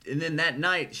that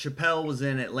night, Chappelle was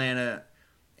in Atlanta,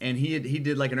 and he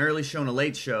did like an early show and a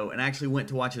late show, and I actually went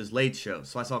to watch his late show.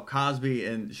 So I saw Cosby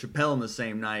and Chappelle in the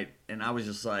same night, and I was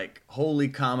just like, holy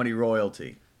comedy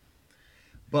royalty.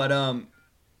 But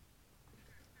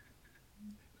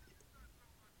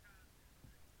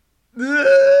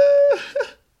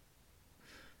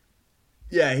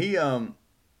yeah,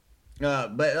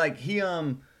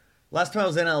 last time I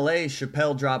was in LA,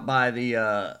 Chappelle dropped by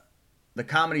the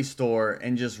Comedy Store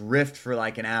and just riffed for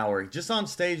like an hour, just on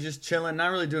stage, just chilling,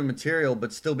 not really doing material,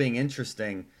 but still being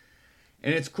interesting.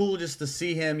 And it's cool just to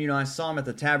see him. I saw him at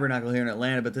the Tabernacle here in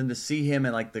Atlanta, but then to see him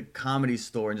at like the Comedy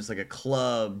Store and just like a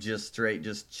club, just straight,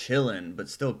 just chilling, but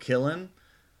still killing.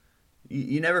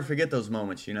 You never forget those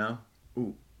moments,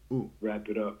 Ooh. wrap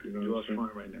it up. You know, what I'm saying?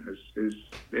 Right now.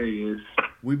 There he is.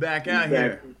 We back out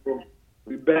here.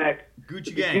 We back.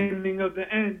 Gucci gang. Beginning of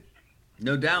the end.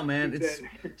 No doubt, man. It's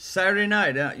Saturday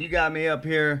night. You got me up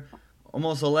here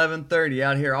almost 11:30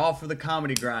 out here, all for the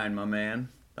comedy grind, my man.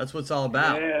 That's what it's all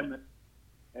about. Yeah, man.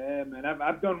 Yeah, man.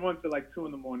 I've done one till like 2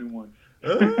 a.m. once.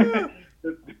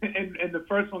 and the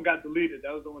first one got deleted.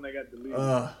 That was the one that got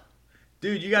deleted.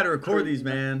 Dude, you got to record these,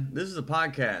 man. This is a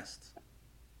podcast.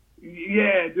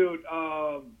 Yeah, dude.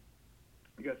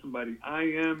 You got somebody. I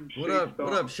am Shay Star.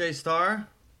 What up, Shay Star?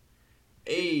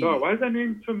 Hey. Star. Why is that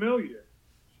name familiar?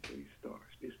 Shay Star.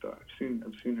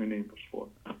 I've seen her name before.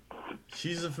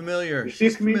 She's a familiar.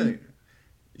 She's familiar.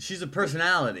 She's a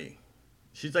personality.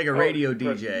 She's like a radio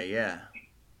DJ. Yeah.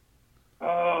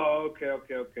 Oh, okay.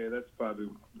 That's probably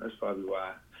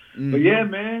why. Mm-hmm. But yeah,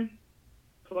 man.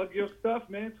 Plug your stuff,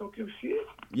 man. Talk your shit.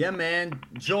 Yeah, man.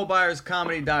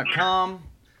 JoelByersComedy.com.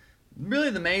 Really,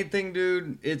 the main thing,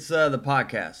 dude, it's the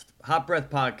podcast, Hot Breath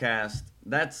Podcast.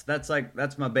 That's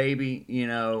my baby. You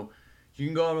know, you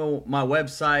can go to my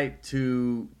website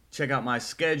to check out my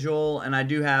schedule, and I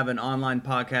do have an online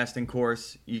podcasting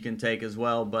course you can take as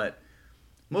well. But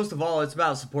most of all, it's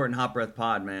about supporting Hot Breath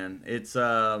Pod, man. It's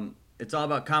all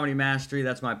about comedy mastery.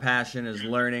 That's my passion, is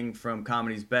learning from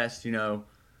comedy's best. You know,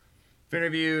 I've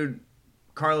interviewed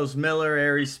Carlos Miller,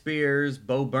 Ari Spears,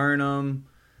 Bo Burnham.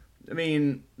 I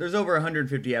mean, there's over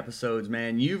 150 episodes,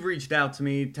 man. You've reached out to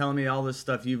me, telling me all this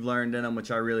stuff you've learned in them,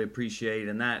 which I really appreciate,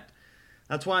 and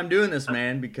that's why I'm doing this,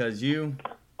 man. Because you're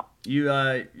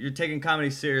taking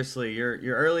comedy seriously.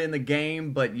 You're early in the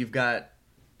game, but you've got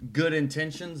good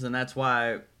intentions, and that's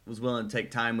why I was willing to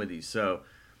take time with you. So,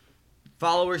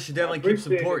 followers should definitely keep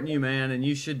supporting you, man, and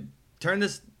you should turn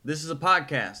this. This is a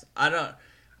podcast.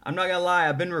 I'm not gonna lie,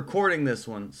 I've been recording this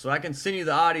one, so I can send you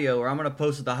the audio, or I'm gonna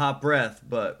post it to Hot Breath.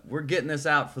 But we're getting this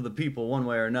out for the people one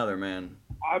way or another, man.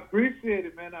 I appreciate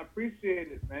it, man. I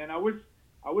wish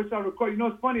I recorded. You know,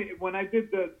 it's funny, when I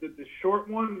did the short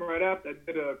one right after, I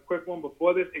did a quick one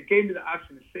before this. It gave me the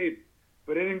option to save it,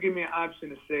 but it didn't give me an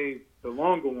option to save the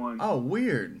longer one. Oh,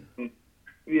 weird.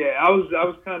 Yeah, I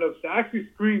was kind of. I actually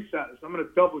screenshot it, so I'm gonna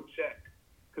double check,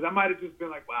 because I might have just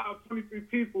been like, wow, 23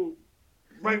 people.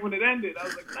 Right when it ended, I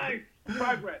was like, nice,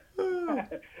 progress.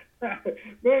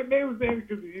 Maybe it was maybe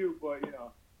because of you, but, you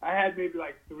know, I had maybe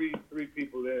like three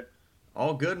people there.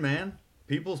 All good, man.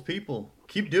 People's people.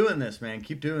 Keep doing this, man.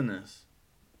 Keep doing this.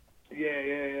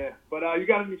 Yeah. But you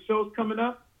got any shows coming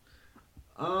up?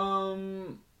 Let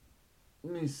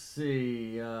me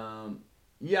see.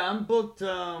 Yeah, I'm booked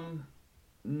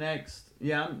next.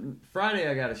 Yeah, Friday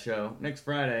I got a show. Next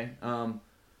Friday.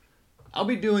 I'll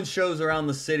be doing shows around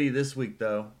the city this week,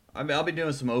 though. I'll be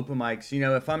doing some open mics. You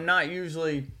know, if I'm not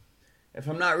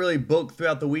really booked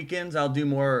throughout the weekends, I'll do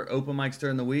more open mics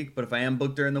during the week. But if I am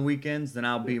booked during the weekends, then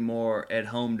I'll be more at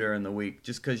home during the week.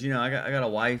 Just because, you know, I got a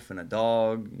wife and a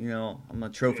dog. You know, I'm a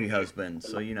trophy husband,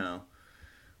 so, you know,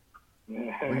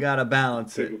 we gotta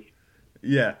balance it.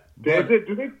 Yeah.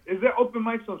 Is there open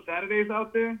mics on Saturdays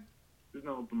out there? There's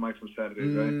no open mics on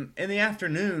Saturdays, right? In the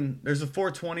afternoon, there's a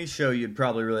 420 show you'd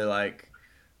probably really like.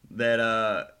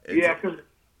 Yeah, because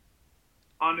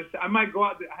honestly, I might go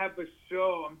out there. I have a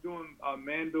show. I'm doing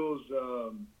Mando's.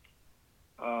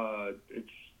 It's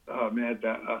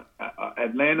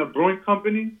Atlanta Brewing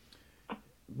Company.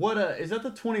 What is that?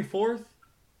 The 24th?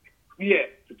 Yeah,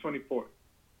 the 24th.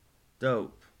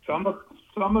 Dope. So I'm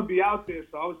gonna be out there.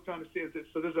 So I was trying to see if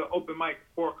there's an open mic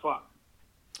at 4:00.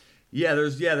 Yeah,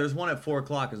 there's one at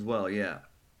 4:00 as well. Yeah,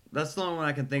 that's the only one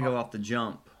I can think of off the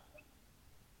jump.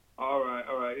 All right,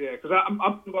 yeah, because I'm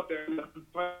up there. I'm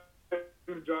probably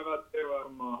gonna drive out there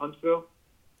from Huntsville.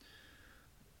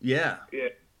 Yeah. Yeah,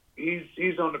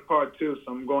 he's on the card too,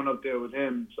 so I'm going up there with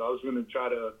him. So I was gonna try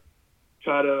to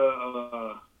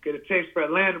get a taste for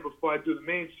Atlanta before I do the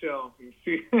main show and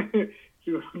see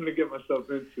what I'm gonna get myself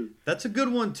into. That's a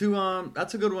good one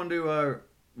to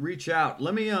reach out.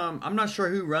 Let me I'm not sure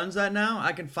who runs that now.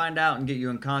 I can find out and get you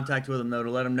in contact with them, though,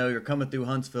 to let them know you're coming through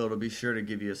Huntsville, to be sure to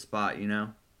give you a spot, you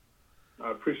know.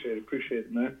 I appreciate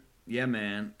it, man. Yeah,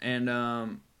 man.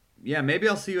 And yeah, maybe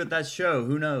I'll see you at that show.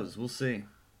 Who knows? We'll see.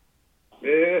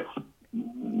 Yeah, it's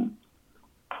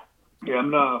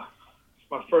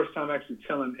my first time actually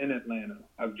chilling in Atlanta.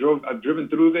 I've driven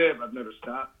through there, but I've never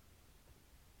stopped,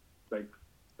 like,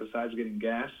 besides getting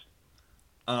gas.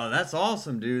 Oh, that's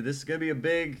awesome, dude. This is going to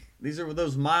be these are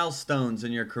those milestones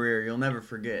in your career you'll never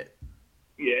forget.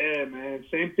 Yeah, man.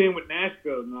 Same thing with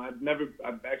Nashville. No,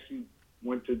 I've actually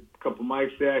went to a couple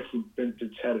mics there. Actually been to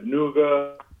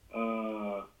Chattanooga.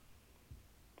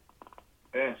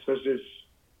 Yeah, so it's just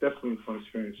definitely a fun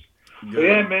experience. Good. But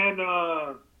yeah, man,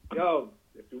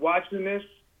 if you're watching this,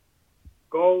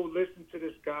 go listen to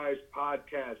this guy's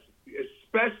podcast,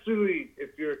 especially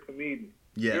if you're a comedian.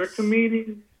 Yes. If you're a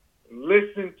comedian,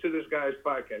 listen to this guy's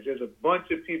podcast. There's a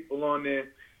bunch of people on there.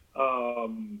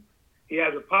 He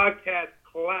has a podcast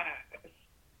class.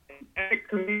 And every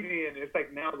comedian, it's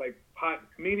like now like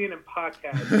comedian and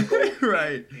podcast.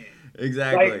 Right.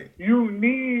 Exactly. Like you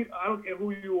need, I don't care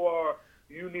who you are,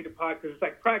 you need a podcast. It's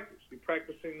like practice. You're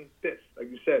practicing this, like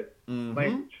you said,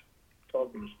 language,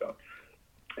 talking and stuff.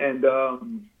 And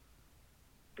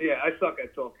yeah, I suck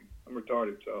at talking. I'm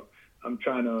retarded, so I'm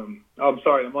trying to. I'm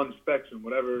sorry, I'm on the spectrum.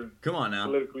 Whatever. Come on now.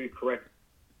 Politically correct.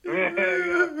 Yeah,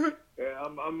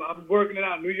 I'm working it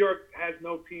out. New York has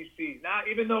no PC now,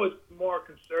 even though it's more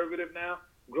conservative now.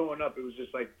 Growing up, it was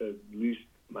just like the least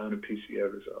amount of PC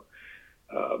ever. So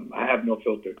I have no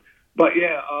filter. But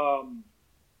yeah,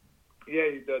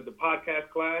 the podcast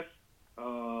class.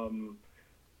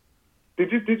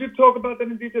 Did you talk about that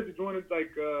in detail? Did you want to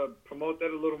like promote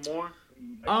that a little more?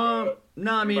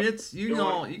 No, I mean it's you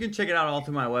can check it out all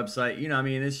through my website. You know, I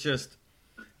mean it's just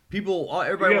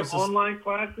everybody wants to online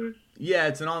classes. Yeah,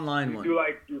 it's an online one.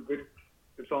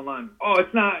 It's online. Oh,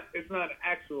 it's not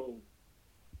actual.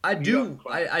 I do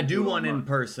one in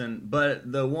person,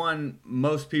 but the one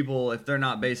most people, if they're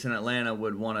not based in Atlanta,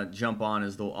 would want to jump on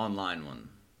is the online one.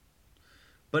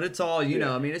 But it's all, you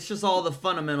know, I mean, it's just all the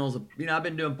fundamentals. I've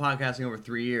been doing podcasting over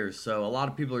 3 years, so a lot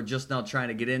of people are just now trying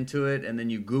to get into it, and then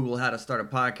you Google how to start a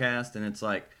podcast, and it's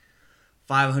like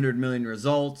 500 million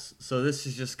results. So this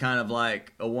is just kind of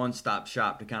like a one-stop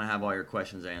shop to kind of have all your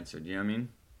questions answered. You know what I mean?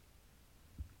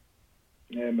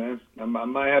 Yeah, man. I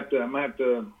might have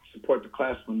to support the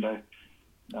class one day.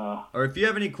 Or if you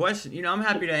have any questions, I'm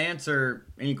happy to answer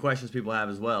any questions people have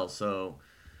as well. So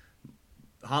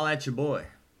holla at your boy.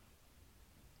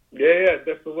 Yeah,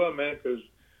 that's the one, man. Because,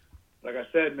 like I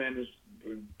said, man,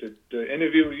 the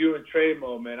interview with you and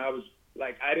Tremo, man, I was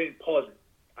like, I didn't pause it.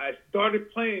 I started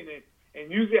playing it,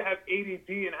 and usually I have ADD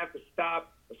and I have to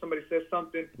stop if somebody says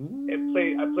something. I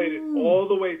played it all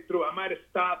the way through. I might have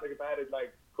stopped, like if I had to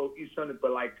like go eat something,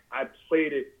 but like I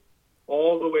played it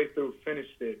all the way through,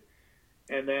 finished it,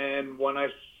 and then when I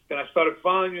started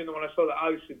following you, and then when I saw the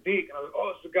Ali Sadiq, and I was like,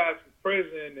 oh, it's the guy from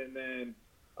prison, and then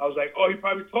I was like, oh, he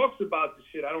probably talks about this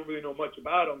shit. I don't really know much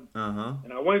about him.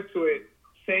 And I went to it,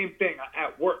 same thing,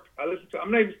 at work. I listened to it.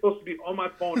 I'm not even supposed to be on my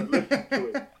phone and listen to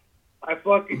it. I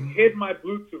fucking hid my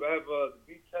Bluetooth. I have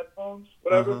Beats headphones,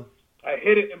 whatever. I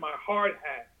hid it in my hard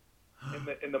hat,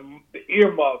 in the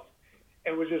earmuff,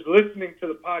 and was just listening to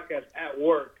the podcast at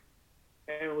work,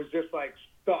 and was just like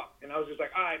stuck. And I was just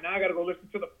like, all right, now I got to go listen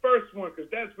to the first one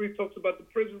because that's where he talks about the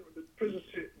prison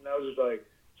shit. And I was just like,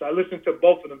 so I listened to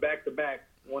both of them back to back,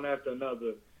 one after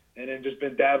another, and then just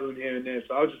been dabbling here and there.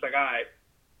 So I was just like, all right,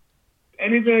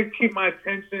 anything to keep my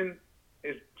attention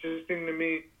is interesting to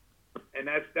me, and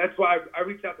that's why I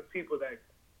reach out to people that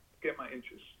get my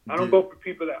interest. I don't go for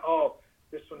people that, oh,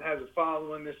 this one has a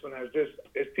following, this one has this.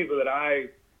 It's people that I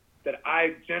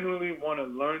generally want to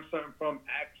learn something from,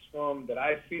 act from, that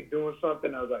I see doing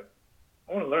something. I was like,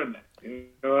 I want to learn that. You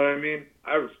know what I mean?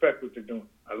 I respect what they're doing.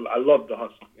 I love the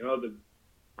hustle.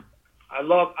 I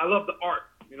love the art.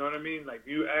 You know what I mean? Like,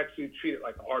 you actually treat it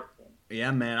like an art form.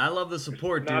 Yeah, man. I love the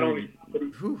support, dude. Not only the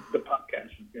podcast.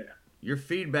 Yeah. Your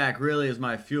feedback really is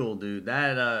my fuel, dude.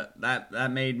 That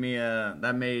made me I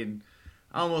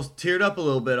almost teared up a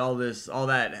little bit. All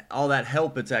that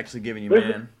help it's actually giving you,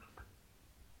 man.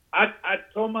 I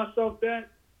told myself that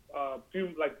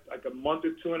like a month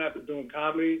or two after doing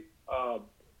comedy.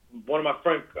 One of my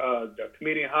friends, the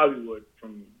comedian Hollywood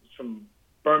from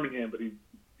Birmingham, but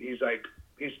he's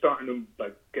starting to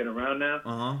like get around now.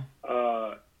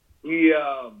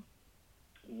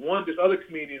 This other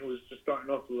comedian who was just starting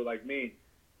off a little like me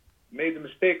made the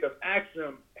mistake of asking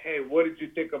him, hey, what did you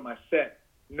think of my set?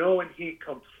 Knowing he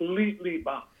completely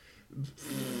bombed.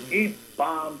 He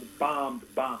bombed.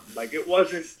 Like, it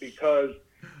wasn't because,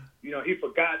 he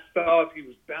forgot stuff. He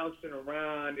was bouncing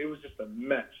around. It was just a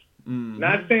mess.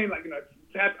 Not saying, like,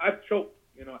 I've choked,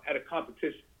 at a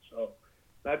competition. So,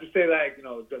 not to say, like,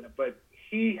 but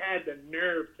he had the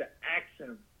nerve to ask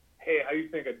him, hey, how you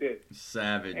think I did?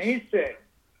 Savage. And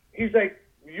he's like,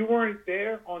 you weren't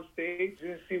there on stage. You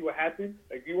didn't see what happened.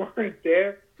 Like, you weren't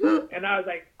there. And I was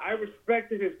like, I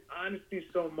respected his honesty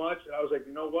so much. And I was like,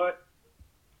 you know what?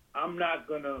 I'm not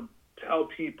going to tell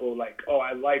people, like, oh,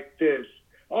 I like this.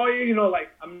 Oh, yeah,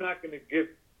 like, I'm not going to give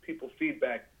people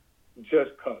feedback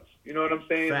just because. You know what I'm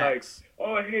saying? Facts. Like,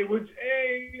 oh, hey, it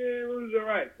was all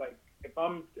right. Like, if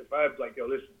I have, like, yo,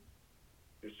 listen,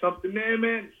 There's something there,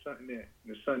 man. There's something there.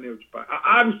 There's something there with your podcast.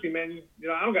 Obviously, man, you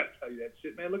know, I don't got to tell you that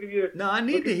shit, man. Look at your No, I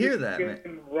need to hear that,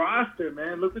 man. Roster,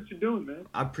 man. Look what you're doing, man.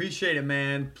 I appreciate it,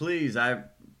 man. Please, you're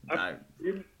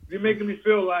making me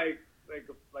feel like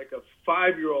a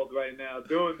 5-year-old right now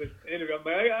doing this interview. I'm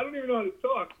like, I don't even know how to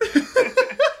talk.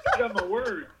 I got my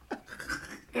words.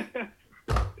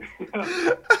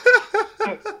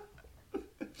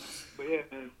 But yeah,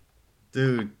 man.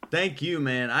 Dude, thank you,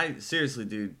 man. Seriously,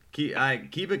 dude, keep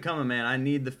it coming, man. I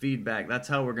need the feedback. That's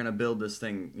how we're gonna build this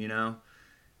thing, you know.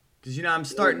 Because you know I'm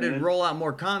starting to roll out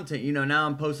more content. You know, now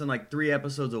I'm posting like 3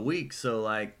 episodes a week. So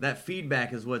like that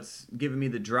feedback is what's giving me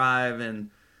the drive and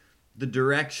the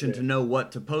direction to know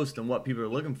what to post and what people are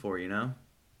looking for. You know.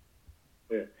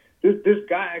 Yeah. This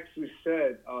guy actually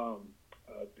said,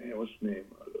 damn, what's his name?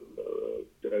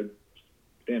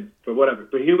 But whatever.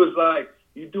 But he was like,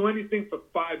 you do anything for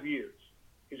 5 years.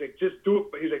 He's like, just do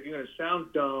it. But he's like, you're going to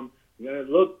sound dumb. You're going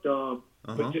to look dumb.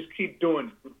 But just keep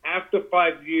doing it. After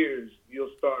 5 years,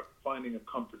 you'll start finding a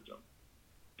comfort zone.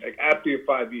 Like, after your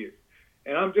 5 years.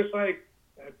 And I'm just like,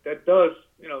 that does,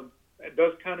 you know, that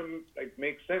does kind of, like,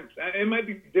 make sense. It might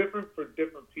be different for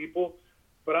different people.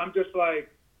 But I'm just like,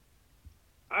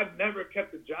 I've never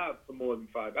kept a job for more than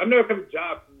 5. I've never kept a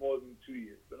job for more than 2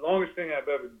 years. The longest thing I've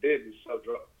ever did is sell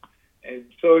drugs. And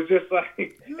so it's just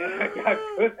like, and I got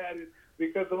good at it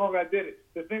because the longer I did it.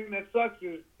 The thing that sucks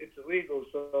is it's illegal.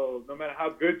 So no matter how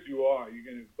good you are, you're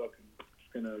going to fucking,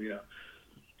 it's going to, you know.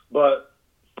 But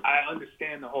I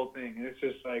understand the whole thing. And it's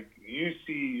just like, you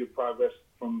see your progress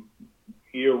from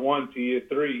year 1 to year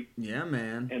 3. Yeah,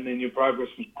 man. And then your progress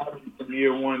from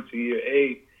year 1 to year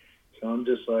 8. So I'm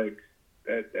just like,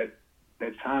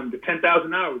 that time, the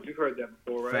 10,000 hours, you've heard that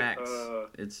before, right? Facts.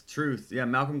 It's truth. Yeah,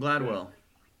 Malcolm Gladwell.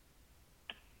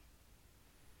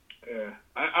 Yeah.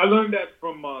 I learned that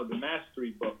from the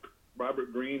Mastery book,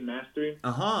 Robert Greene, Mastery.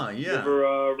 Yeah. You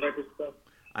ever read his stuff?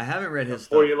 I haven't read his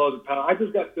 4 stuff. Laws of Power. I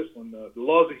just got this one, The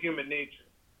Laws of Human Nature.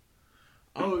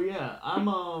 Oh, yeah.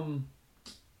 I'm,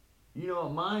 you know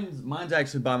what, mine's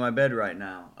actually by my bed right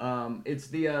now. It's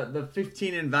the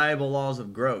 15 Invaluable Laws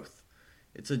of Growth.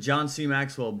 It's a John C.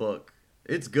 Maxwell book.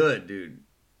 It's good, dude.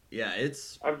 Yeah,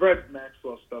 I've read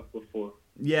Maxwell stuff before.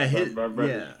 Yeah, I've read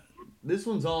yeah. This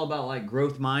one's all about like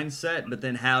growth mindset, but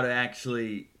then how to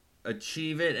actually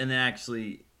achieve it and then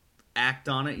actually act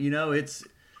on it. You know,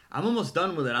 I'm almost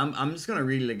done with it. I'm just gonna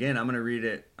read it again. I'm gonna read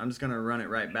it. I'm just gonna run it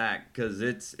right back because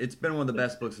it's been one of the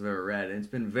best books I've ever read, and it's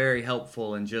been very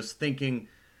helpful in just thinking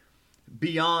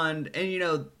beyond. And you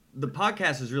know, the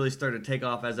podcast has really started to take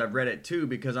off as I've read it too,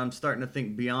 because I'm starting to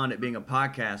think beyond it being a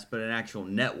podcast, but an actual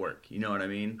network. You know what I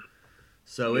mean?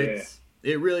 So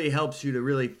it really helps you to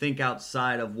really think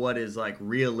outside of what is like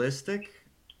realistic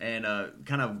and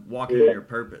kind of walk into your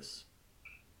purpose.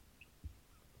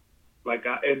 Like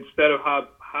instead of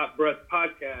Hot Breath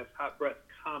Podcast, Hot Breath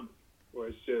Comedy, where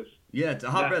it's just it's a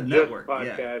Hot Breath Network.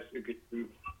 Podcast.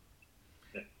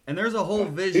 Yeah. And there's a whole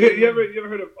vision. You ever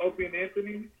heard of Opie and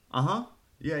Anthony?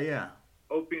 Yeah.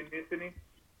 Opie and Anthony,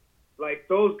 like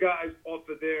those guys off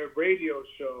of their radio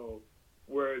show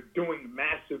were doing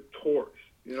massive tours.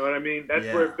 You know what I mean? That's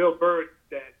where Bill Burr,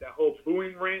 that whole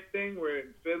booing rant thing, where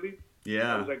in Philly,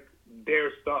 that was like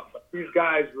their stuff. These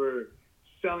guys were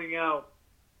selling out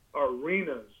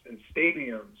arenas and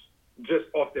stadiums just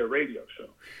off their radio show,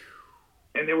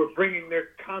 and they were bringing their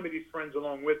comedy friends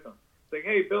along with them. It's like,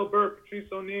 hey, Bill Burr, Patrice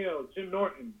O'Neal, Jim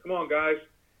Norton, come on, guys,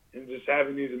 and just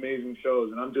having these amazing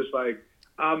shows. And I'm just like,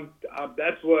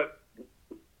 that's what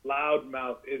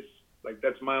Loudmouth is. Like,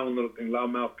 that's my own little thing,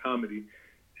 Loudmouth Comedy.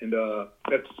 And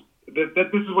this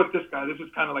is what this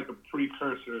is kind of like a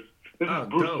precursor. This is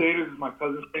Bruce Sater, this is my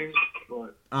cousin's thing.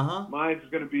 But mine's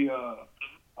going to be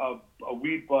a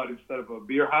weed bud instead of a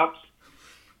beer hops.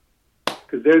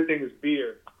 Because their thing is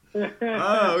beer.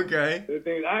 Okay. Their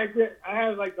thing, I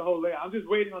have like the whole layout. I'm just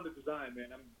waiting on the design, man.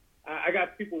 I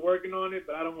got people working on it,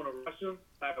 but I don't want to rush them.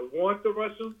 I want to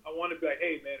rush them. I want to be like,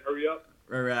 hey, man, hurry up.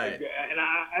 Right. Like, and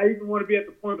I even want to be at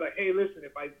the point like, hey, listen,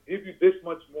 if I give you this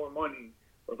much more money,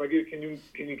 or if I give, can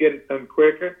you get it done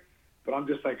quicker? But I'm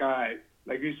just like, all right,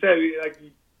 like you said, like,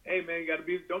 hey man,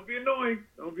 don't be annoying,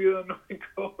 don't be an annoying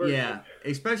coworker. Yeah,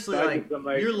 especially like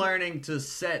you're learning to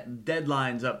set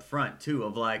deadlines up front too,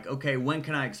 of like, okay, when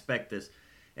can I expect this?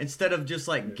 Instead of just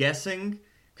like guessing,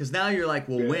 because now you're like,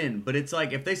 well, when? But it's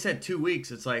like if they said 2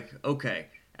 weeks, it's like, okay,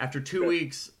 after 2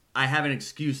 weeks, I have an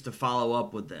excuse to follow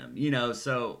up with them. You know,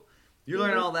 so. You're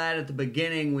learning all that at the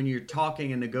beginning when you're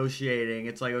talking and negotiating.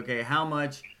 It's like, okay, how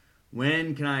much,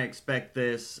 when can I expect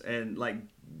this? And like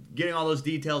getting all those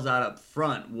details out up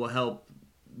front will help.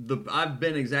 I've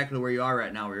been exactly where you are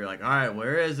right now, where you're like, all right,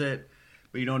 where is it?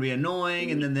 but you don't want to be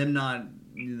annoying, and then them not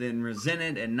then resent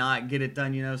it and not get it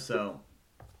done, so.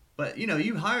 But,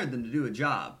 you hired them to do a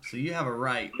job, so you have a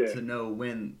right to know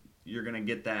when you're going to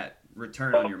get that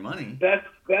return on your money. That's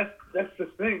the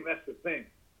thing. That's the thing.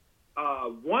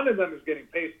 One of them is getting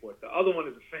paid for it. The other one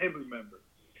is a family member.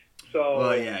 So.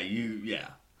 Well, yeah. Yeah.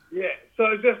 So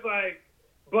it's just like,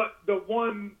 but the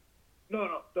one,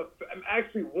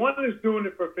 actually one is doing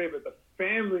it for a favor. The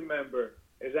family member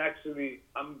is actually,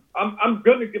 I'm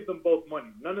gonna give them both money.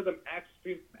 None of them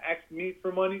asked me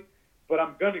for money, but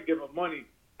I'm gonna give them money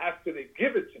after they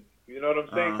give it to me. You know what I'm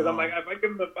saying? Because I'm like,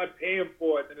 if I pay them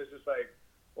for it, then it's just like,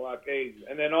 well, I paid you.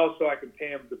 And then also I can pay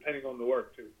them depending on the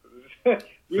work too.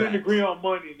 We didn't agree on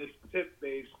money, and it's tip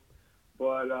based.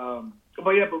 But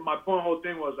my whole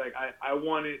thing was like, I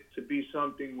want it to be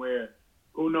something where,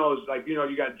 who knows, like,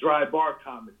 you got dry bar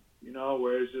comedy,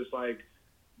 where it's just like,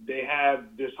 they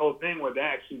have this whole thing where they're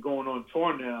actually going on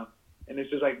tour now, and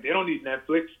it's just like, they don't need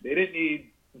Netflix. They didn't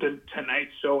need the Tonight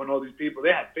Show and all these people.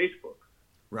 They had Facebook.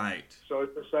 Right. So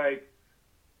it's just like,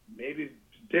 maybe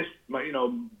this, my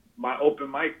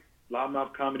open mic,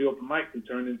 Loudmouth Comedy open mic can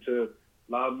turn into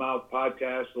Loudmouth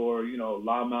Podcast or,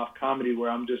 Loudmouth Comedy, where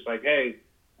I'm just like, hey,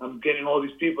 I'm getting all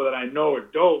these people that I know are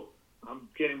dope. I'm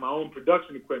getting my own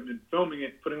production equipment, filming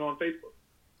it, putting it on Facebook.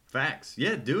 Facts.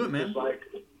 Yeah, do it, man. It's like,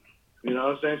 you know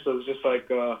what I'm saying? So it's just like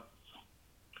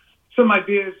some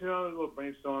ideas, a little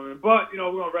brainstorming. But, we're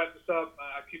going to wrap this up.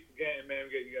 I keep forgetting, man.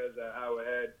 We get you guys an hour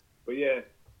ahead. But, yeah,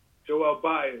 Joel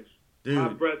Baez,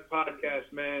 Hot Breath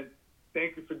Podcast, man.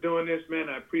 Thank you for doing this, man.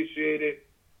 I appreciate it.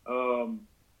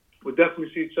 We'll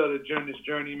definitely see each other during this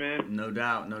journey, man. No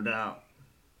doubt.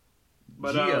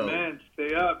 But, Geo. man,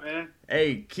 stay up, man.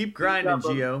 Hey, keep grinding,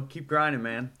 Geo. Keep grinding,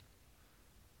 man.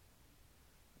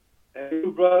 Hey,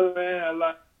 you, brother, man. I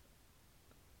like.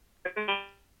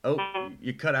 Oh,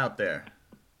 you cut out there.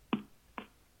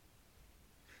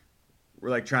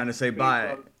 We're like trying to say bye.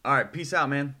 Brother. All right, peace out,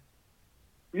 man.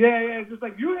 Yeah, it's just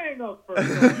like, you hang up first.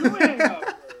 No, you hang up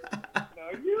first.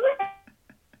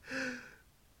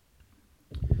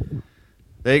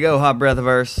 There you go, Hot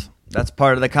Breathiverse. That's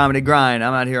part of the comedy grind.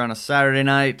 I'm out here on a Saturday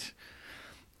night.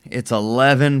 It's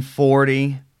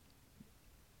 11:40,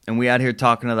 and we out here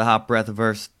talking to the Hot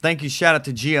Breathiverse. Thank you. Shout out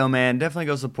to Geo, man. Definitely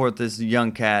go support this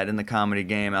young cat in the comedy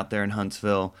game out there in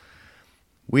Huntsville.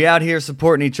 We out here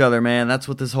supporting each other, man. That's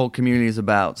what this whole community is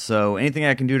about. So anything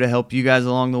I can do to help you guys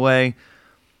along the way,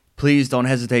 please don't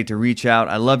hesitate to reach out.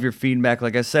 I love your feedback.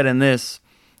 Like I said in this,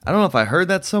 I don't know if I heard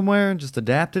that somewhere and just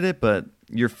adapted it, but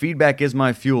your feedback is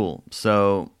my fuel.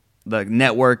 So the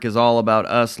network is all about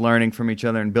us learning from each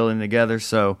other and building together.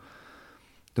 So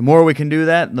the more we can do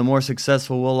that, the more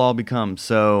successful we'll all become.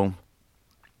 So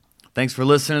thanks for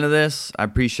listening to this. I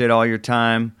appreciate all your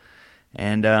time.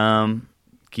 And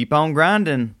keep on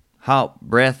grinding. Hot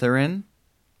Breatherin.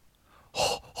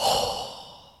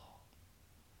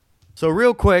 So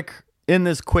real quick, in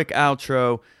this quick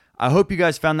outro, I hope you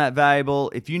guys found that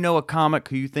valuable. If you know a comic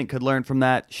who you think could learn from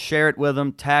that, share it with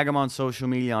them. Tag them on social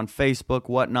media, on Facebook,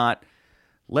 whatnot.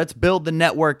 Let's build the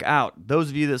network out.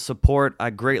 Those of you that support, I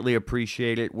greatly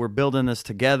appreciate it. We're building this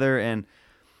together, and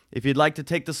if you'd like to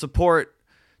take the support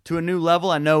to a new level,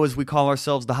 I know as we call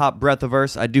ourselves the Hot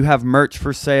Breathiverse, I do have merch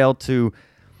for sale to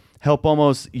help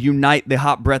almost unite the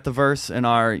Hot Breathiverse in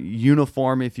our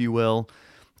uniform, if you will.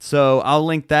 So I'll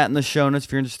link that in the show notes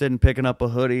if you're interested in picking up a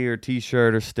hoodie or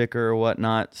t-shirt or sticker or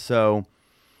whatnot. So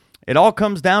it all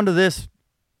comes down to this,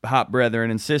 Hot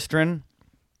Brethren and Sistren.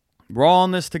 We're all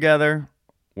in this together.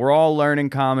 We're all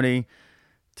learning comedy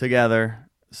together.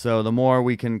 So the more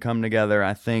we can come together,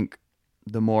 I think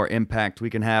the more impact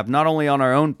we can have, not only on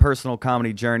our own personal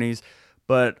comedy journeys,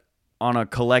 but on a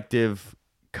collective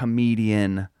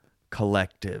comedian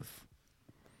collective.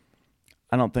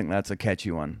 I don't think that's a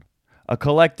catchy one. A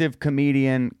collective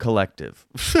comedian collective.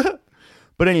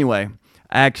 But anyway,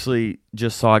 I actually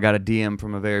just saw I got a DM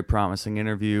from a very promising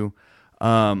interview.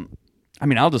 I'll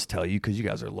just tell you because you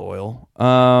guys are loyal.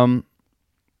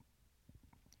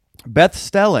 Beth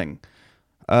Stelling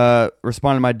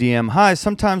responded to my DM. Hi,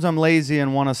 sometimes I'm lazy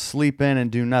and want to sleep in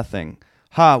and do nothing.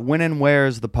 When and where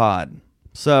is the pod?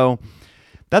 So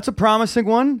that's a promising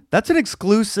one. That's an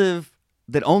exclusive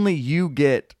that only you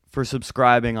get for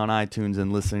subscribing on iTunes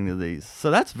and listening to these. So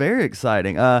that's very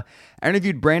exciting. I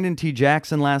interviewed Brandon T.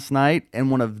 Jackson last night, and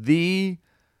one of the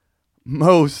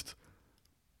most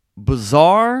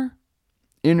bizarre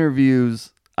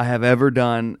interviews I have ever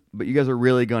done, but you guys are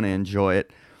really going to enjoy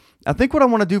it. I think what I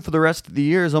want to do for the rest of the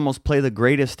year is almost play the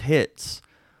greatest hits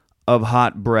of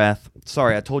Hot Breath.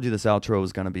 Sorry, I told you this outro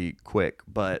was going to be quick,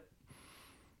 but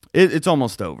It's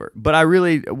almost over. But I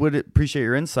really would appreciate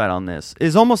your insight on this.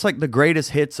 It's almost like the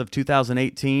greatest hits of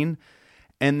 2018,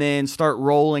 and then start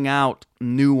rolling out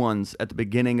new ones at the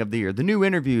beginning of the year. The new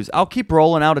interviews. I'll keep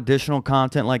rolling out additional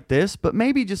content like this, but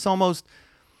maybe just almost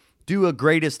do a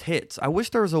greatest hits. I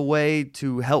wish there was a way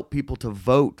to help people to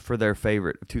vote for their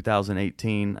favorite of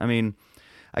 2018. I mean,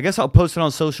 I guess I'll post it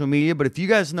on social media, but if you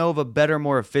guys know of a better,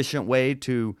 more efficient way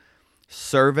to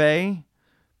survey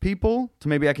people, to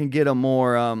maybe I can get a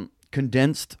more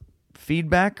condensed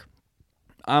feedback,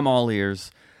 I'm all ears.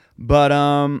 But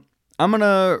I'm going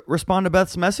to respond to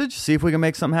Beth's message, see if we can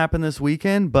make something happen this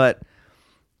weekend. But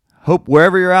hope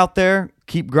wherever you're out there,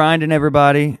 keep grinding,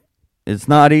 everybody. It's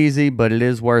not easy, but it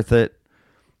is worth it.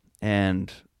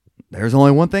 And there's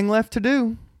only one thing left to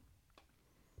do.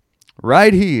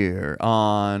 Right here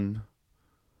on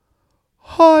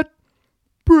Hot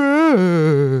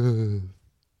Breath.